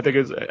 no, I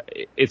think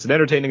it's an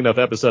entertaining enough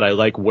episode. I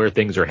like where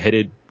things are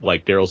headed,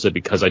 like Daryl said,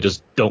 because I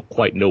just don't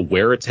quite know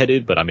where it's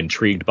headed, but I'm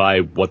intrigued by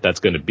what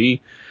that's going to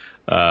be.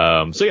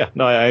 So yeah,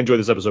 no, I enjoy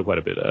this episode quite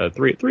a bit.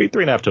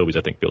 3.5 Tobys,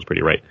 I think feels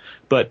pretty right.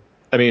 But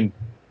I mean,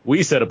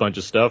 we said a bunch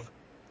of stuff.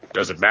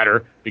 Doesn't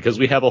matter because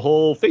we have a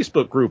whole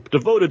Facebook group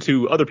devoted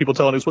to other people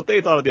telling us what they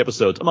thought of the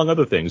episodes, among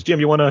other things. Jim,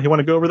 you wanna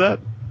go over that?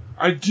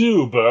 I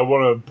do, but I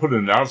want to put an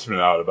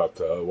announcement out about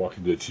the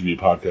Walking Dead TV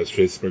Podcast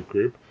Facebook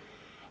group.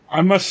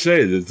 I must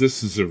say that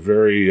this is a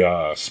very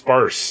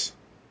sparse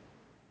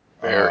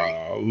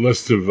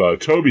list of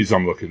Tobys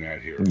I'm looking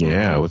at here.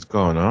 Yeah, what's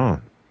going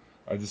on?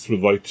 I just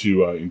would like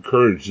to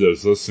encourage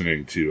those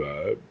listening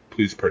to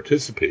please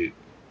participate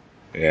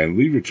and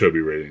leave your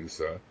Toby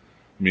ratings. I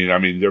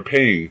mean, they're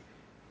paying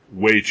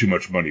way too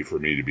much money for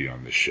me to be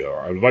on this show.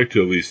 I would like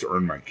to at least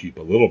earn my keep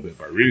a little bit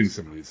by reading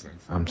some of these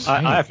things.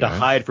 I have to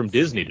hide from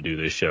Disney to do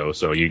this show,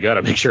 so you got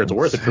to make sure it's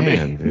worth it for me.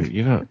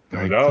 Dude,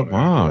 come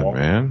on,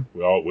 man.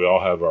 We all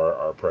have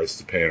our price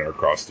to pay and our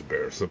cross to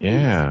bear. So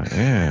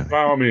yeah.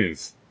 By all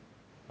means,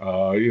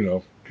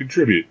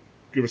 contribute.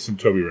 Give us some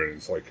Toby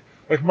ratings,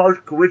 like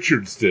Mark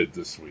Richards did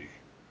this week.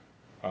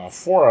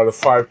 4 out of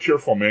 5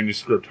 cheerful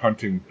manuscript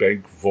hunting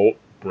bank vault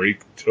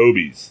break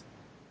Tobys.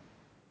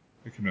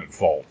 I think he meant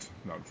vault,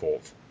 not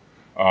volt.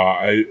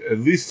 At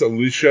least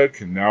Alicia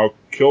can now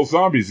kill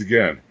zombies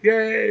again.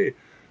 Yay!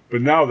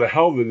 But now the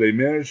hell did they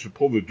manage to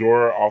pull the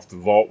door off the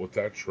vault with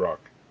that truck?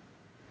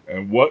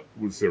 And what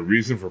was their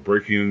reason for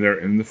breaking in there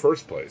in the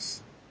first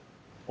place?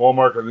 Well,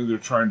 Mark, I think they're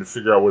trying to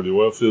figure out where the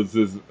oil fields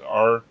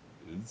are,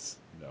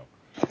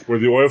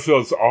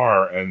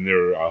 and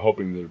they're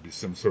hoping there'd be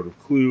some sort of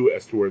clue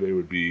as to where they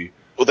would be.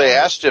 Well, they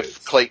asked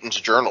if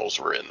Clayton's journals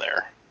were in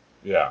there.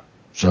 Yeah.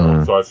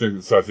 So I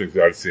think that's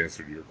the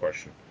answer to your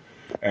question.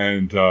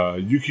 And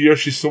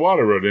Yukiyoshi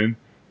Sawada wrote in,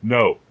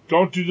 no,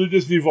 don't do the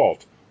Disney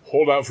Vault.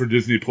 Hold out for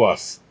Disney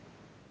Plus.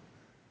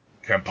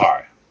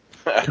 Kenpai.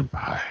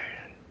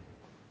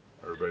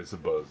 Everybody's a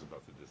buzz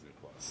about the Disney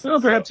Plus. Well,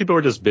 perhaps people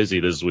are just busy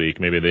this week.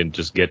 Maybe they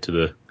just get to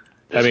the...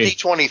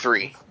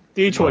 D23.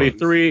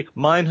 D23,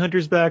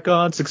 Mindhunter's back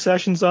on,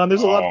 Succession's on.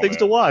 There's a lot of things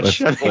to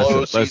watch.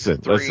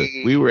 Listen.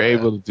 We were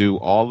able to do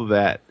all of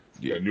that.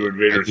 New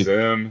Invader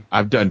Zim.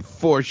 I've done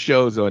 4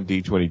 shows on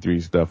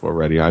D23 stuff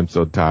already. I'm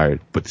so tired,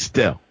 but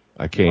still,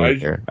 I came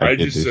here. I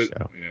did this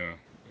show. Yeah.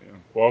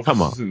 Well,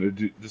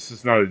 this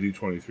is not a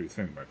D23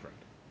 thing, my friend.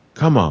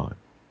 Come on,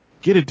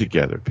 get it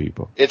together,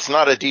 people. It's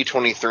not a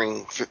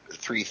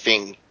D23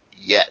 thing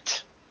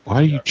yet.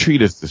 Why do you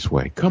treat us this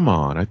way? Come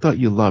on, I thought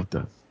you loved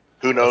us.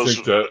 Who knows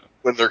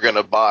when they're going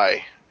to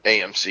buy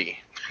AMC?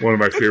 One of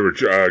my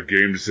favorite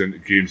games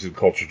and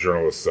culture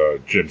journalists,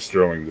 Jim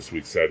Sterling, this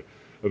week said,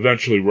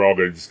 eventually, we're all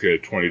going to just get a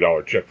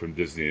 $20 check from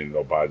Disney, and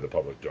they'll buy the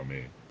public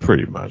domain.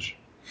 Pretty much.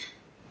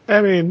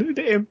 I mean,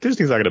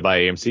 Disney's not going to buy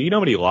AMC. You know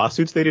how many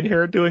lawsuits they'd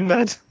inherit doing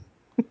that?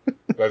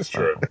 That's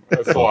true.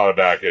 That's a lot of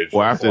baggage.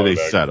 Well, after they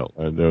settle,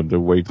 they'll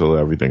wait till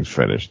everything's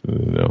finished.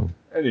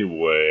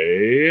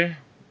 Anyway,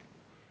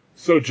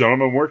 so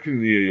gentlemen, where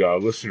can the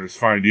listeners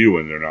find you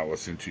when they're not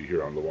listening to you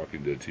here on the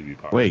Walking Dead TV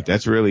podcast? Wait,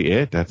 that's really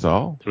it? That's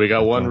all? We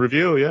got one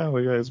review, yeah.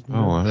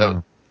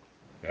 Wow.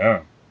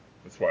 Yeah.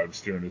 That's why I'm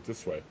steering it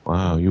this way.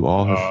 Wow, you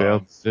all have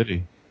failed the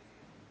city.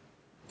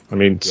 I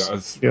mean,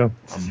 yeah.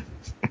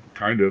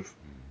 Kind of.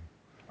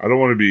 I don't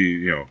want to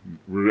be,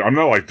 I'm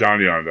not like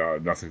Donnie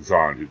on Nothing's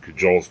On, who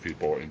cajoles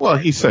people. Well,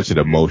 he's such an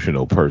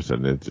emotional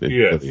person. It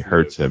really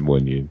hurts him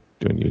when you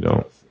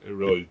don't. It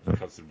really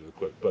cuts him to the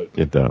quick. But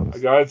it does. I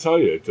gotta tell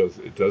you,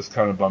 it does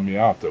kind of bum me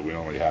out that we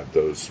only had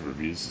those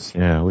reviews.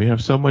 Yeah, we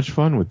have so much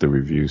fun with the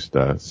review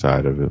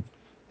side of it.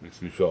 Makes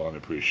me feel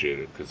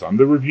unappreciated because I'm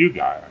the review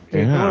guy.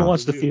 No one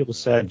wants to feel the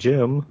sad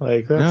Jim.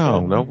 Like that's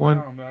no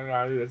one.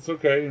 No, it's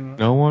okay.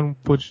 No one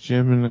puts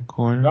Jim in the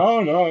corner.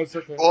 No, it's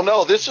okay. Well,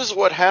 no, this is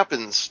what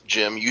happens,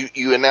 Jim.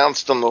 You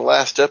announced on the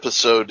last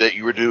episode that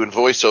you were doing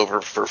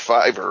voiceover for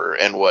Fiverr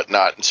and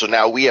whatnot, and so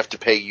now we have to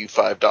pay you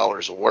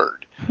 $5 a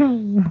word.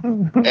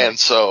 And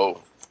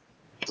so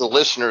the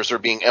listeners are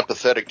being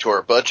empathetic to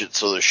our budget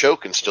so the show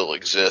can still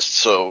exist.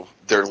 So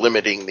they're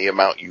limiting the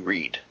amount you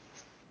read.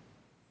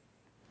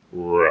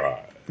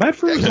 Right. Matt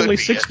Frew is That could only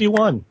be it.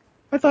 61.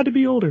 I thought he'd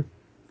be older.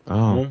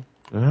 Oh.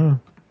 Yeah.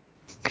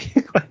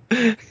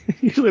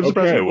 He lives Okay,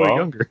 probably well.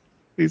 younger.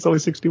 He's only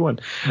 61.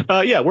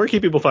 Where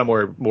can people find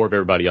more of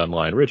everybody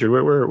online? Richard,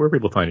 where are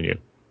people finding you?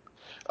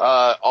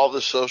 All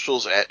the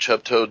socials at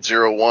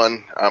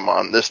ChubToad01. I'm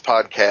on this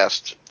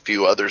podcast, a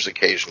few others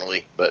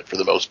occasionally, but for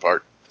the most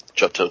part,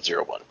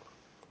 ChubToad01.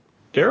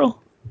 Daryl?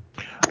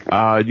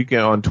 You can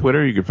on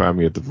Twitter. You can find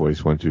me at the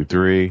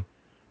Voice123.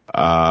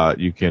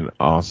 You can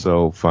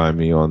also find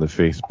me on the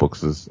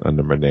Facebooks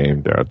under my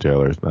name, Daryl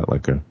Taylor. It's not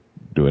like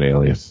do an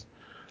alias.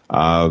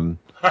 And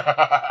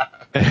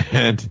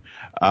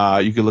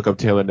you can look up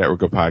Taylor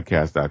Network of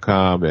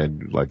Podcast.com,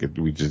 and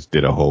we just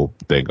did a whole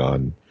thing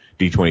on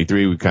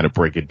D23. We kind of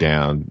break it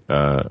down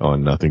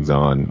on Nothing's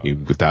On.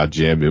 Without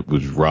Jim, it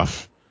was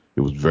rough.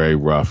 It was very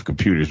rough.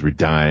 Computers were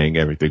dying.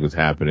 Everything was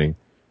happening.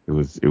 It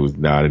was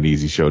not an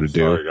easy show to do.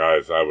 Sorry,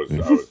 guys. I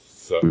was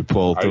so, We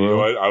pulled through. You know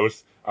what?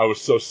 I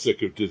was so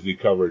sick of Disney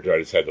coverage, I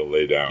just had to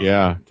lay down.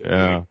 Yeah.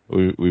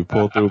 We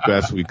pulled through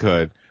best we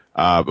could.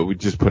 But we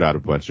just put out a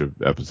bunch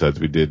of episodes.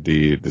 We did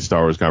the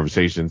Star Wars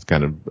Conversations,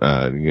 kind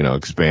of,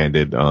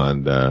 expanded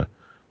on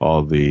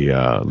all the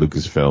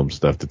Lucasfilm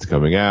stuff that's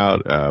coming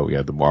out. We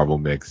had the Marvel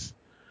Mix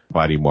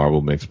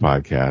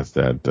podcast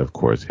that, of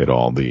course, hit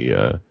all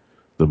the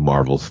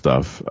Marvel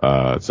stuff.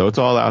 So it's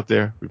all out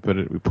there. We put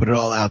it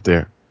all out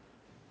there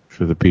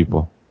for the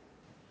people.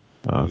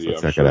 So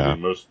check it out.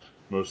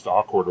 The most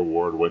awkward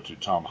award went to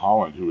Tom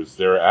Holland, who was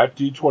there at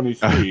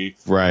D23,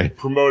 right,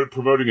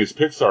 promoting his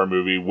Pixar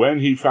movie when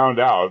he found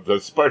out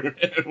that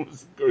Spider-Man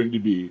wasn't going to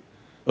be in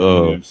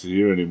the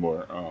MCU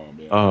anymore. Oh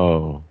man.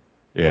 Oh,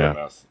 yeah. What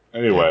a mess.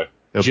 Anyway,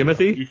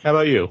 Jimothy, how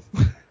about you?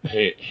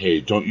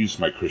 Hey, don't use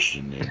my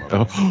Christian name.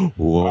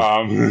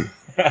 Whoa.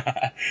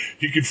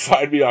 You can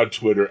find me on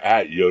Twitter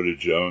at Yoda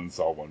Jones,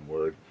 all one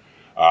word.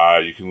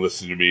 You can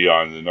listen to me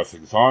on the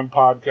Nothing's On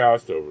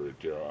podcast over at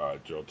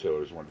Gerald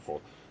Taylor's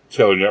wonderful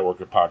Taylor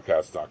Network at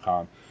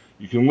podcast.com.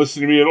 You can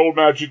listen to me at Old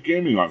Magic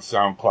Gaming on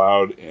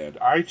SoundCloud and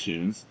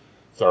iTunes.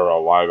 It's our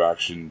live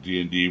action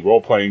D&D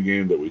role-playing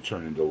game that we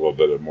turn into a little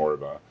bit more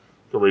of a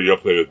radio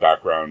play with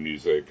background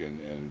music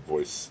and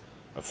voice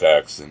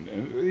effects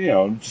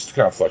and just to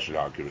kind of flesh it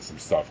out, give it some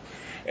stuff.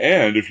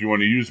 And if you want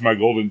to use my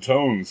golden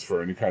tones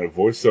for any kind of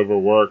voiceover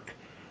work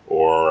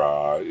or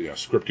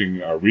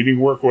scripting, reading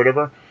work, or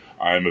whatever,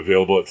 I'm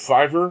available at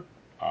Fiverr.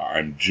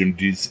 I'm Jim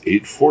Dietz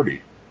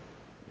 840.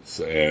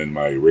 And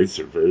my rates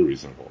are very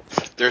reasonable.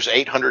 There's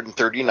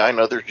 839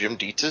 other Jim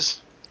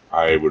Dietzes?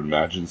 I would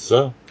imagine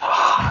so.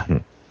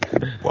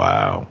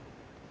 Wow.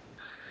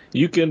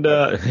 You can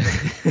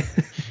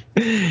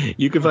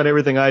you can find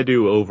everything I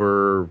do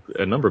over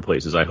a number of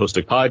places. I host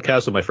a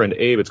podcast with my friend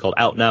Abe. It's called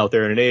Out Now with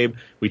Aaron and Abe.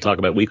 We talk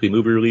about weekly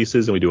movie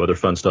releases, and we do other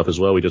fun stuff as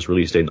well. We just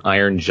released an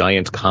Iron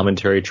Giant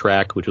commentary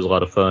track, which was a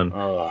lot of fun.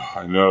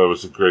 I know. It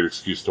was a great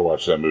excuse to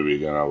watch that movie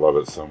again. I love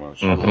it so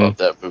much. I love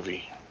that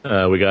movie.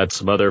 We got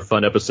some other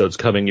fun episodes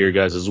coming your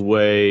guys'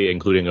 way,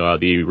 including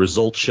the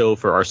results show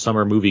for our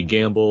summer movie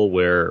Gamble,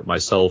 where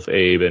myself,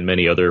 Abe, and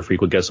many other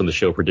frequent guests on the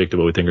show predicted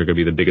what we think are going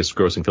to be the biggest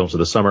grossing films of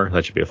the summer.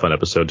 That should be a fun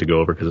episode to go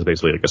over because it's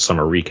basically like a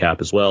summer recap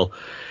as well.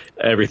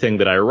 Everything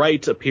that I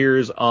write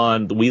appears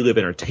on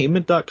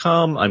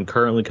WeLiveEntertainment.com. I'm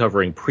currently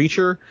covering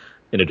Preacher.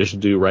 In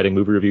addition to writing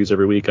movie reviews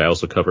every week, I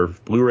also cover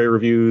Blu-ray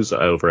reviews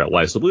over at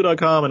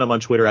WiseTheBlue.com, and I'm on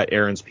Twitter at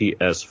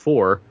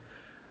AaronsPS4.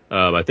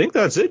 I think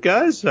that's it,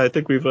 guys. I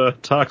think we've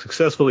talked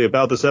successfully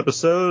about this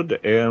episode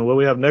and what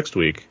we have next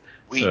week.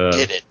 We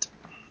did it.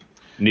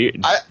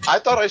 I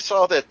thought I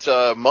saw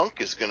that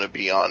Monk is going to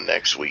be on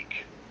next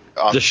week.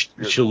 The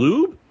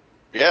Shaloub?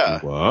 Yeah.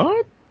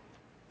 What?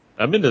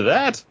 I'm into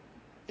that.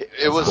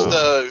 It was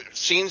the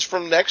scenes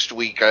from next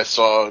week. I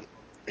saw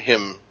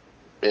him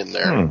in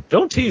there.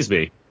 Don't tease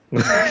me.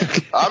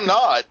 I'm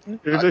not.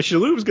 The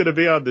Shaloub's going to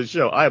be on the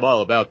show. I'm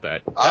all about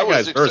that. That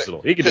guy's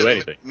versatile. He can do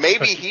anything.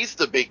 Maybe he's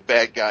the big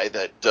bad guy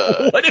that...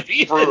 what if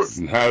he is?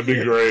 That'd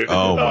be great.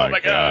 Oh my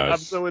God. I'm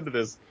so into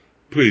this.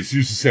 Please,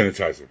 use the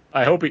sanitizer.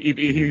 I hope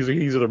he's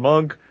either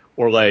Monk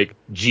or like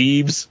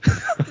Jeeves,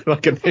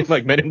 like a name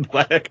like Men in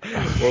Black,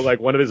 or like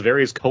one of his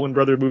various Coen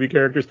Brother movie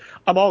characters.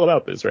 I'm all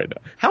about this right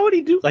now. How would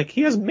he do? Like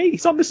he's on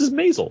Mrs.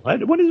 Maisel.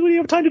 When do you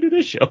have time to do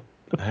this show?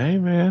 Hey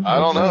man, I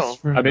don't know.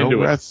 I'm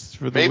into it.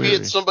 Maybe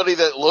it's somebody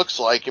that looks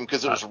like him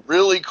because it was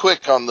really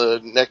quick on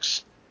the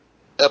next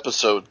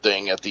episode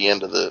thing at the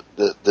end of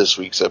this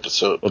week's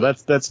episode. Well,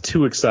 that's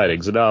too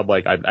exciting. So now I'm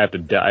like, I have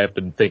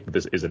to think that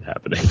this isn't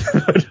happening.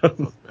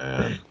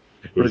 Man.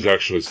 It was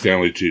actually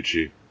Stanley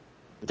Tucci.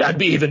 That'd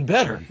be even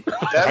better.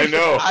 I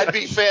know. I'd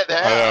be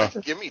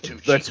fantastic. Give me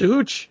Tucci. The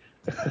Tooch.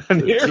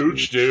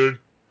 Tooch, dude.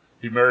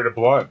 He married a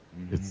blonde.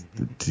 It's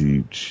the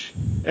Tooch.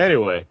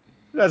 Anyway.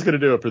 That's going to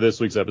do it for this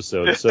week's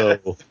episode. So,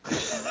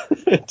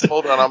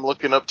 hold on, I'm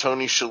looking up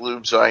Tony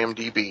Shalhoub's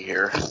IMDb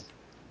here.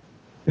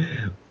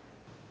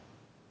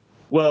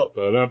 Well,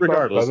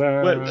 regardless,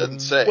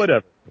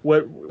 whatever.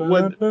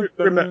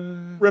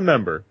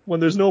 Remember, when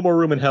there's no more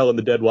room in hell and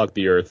the dead walk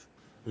the earth,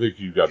 I think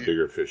you've got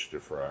bigger fish to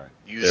fry.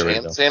 Use There we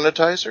hand go.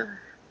 sanitizer?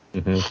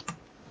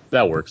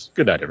 That works.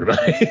 Good night,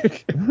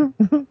 everybody.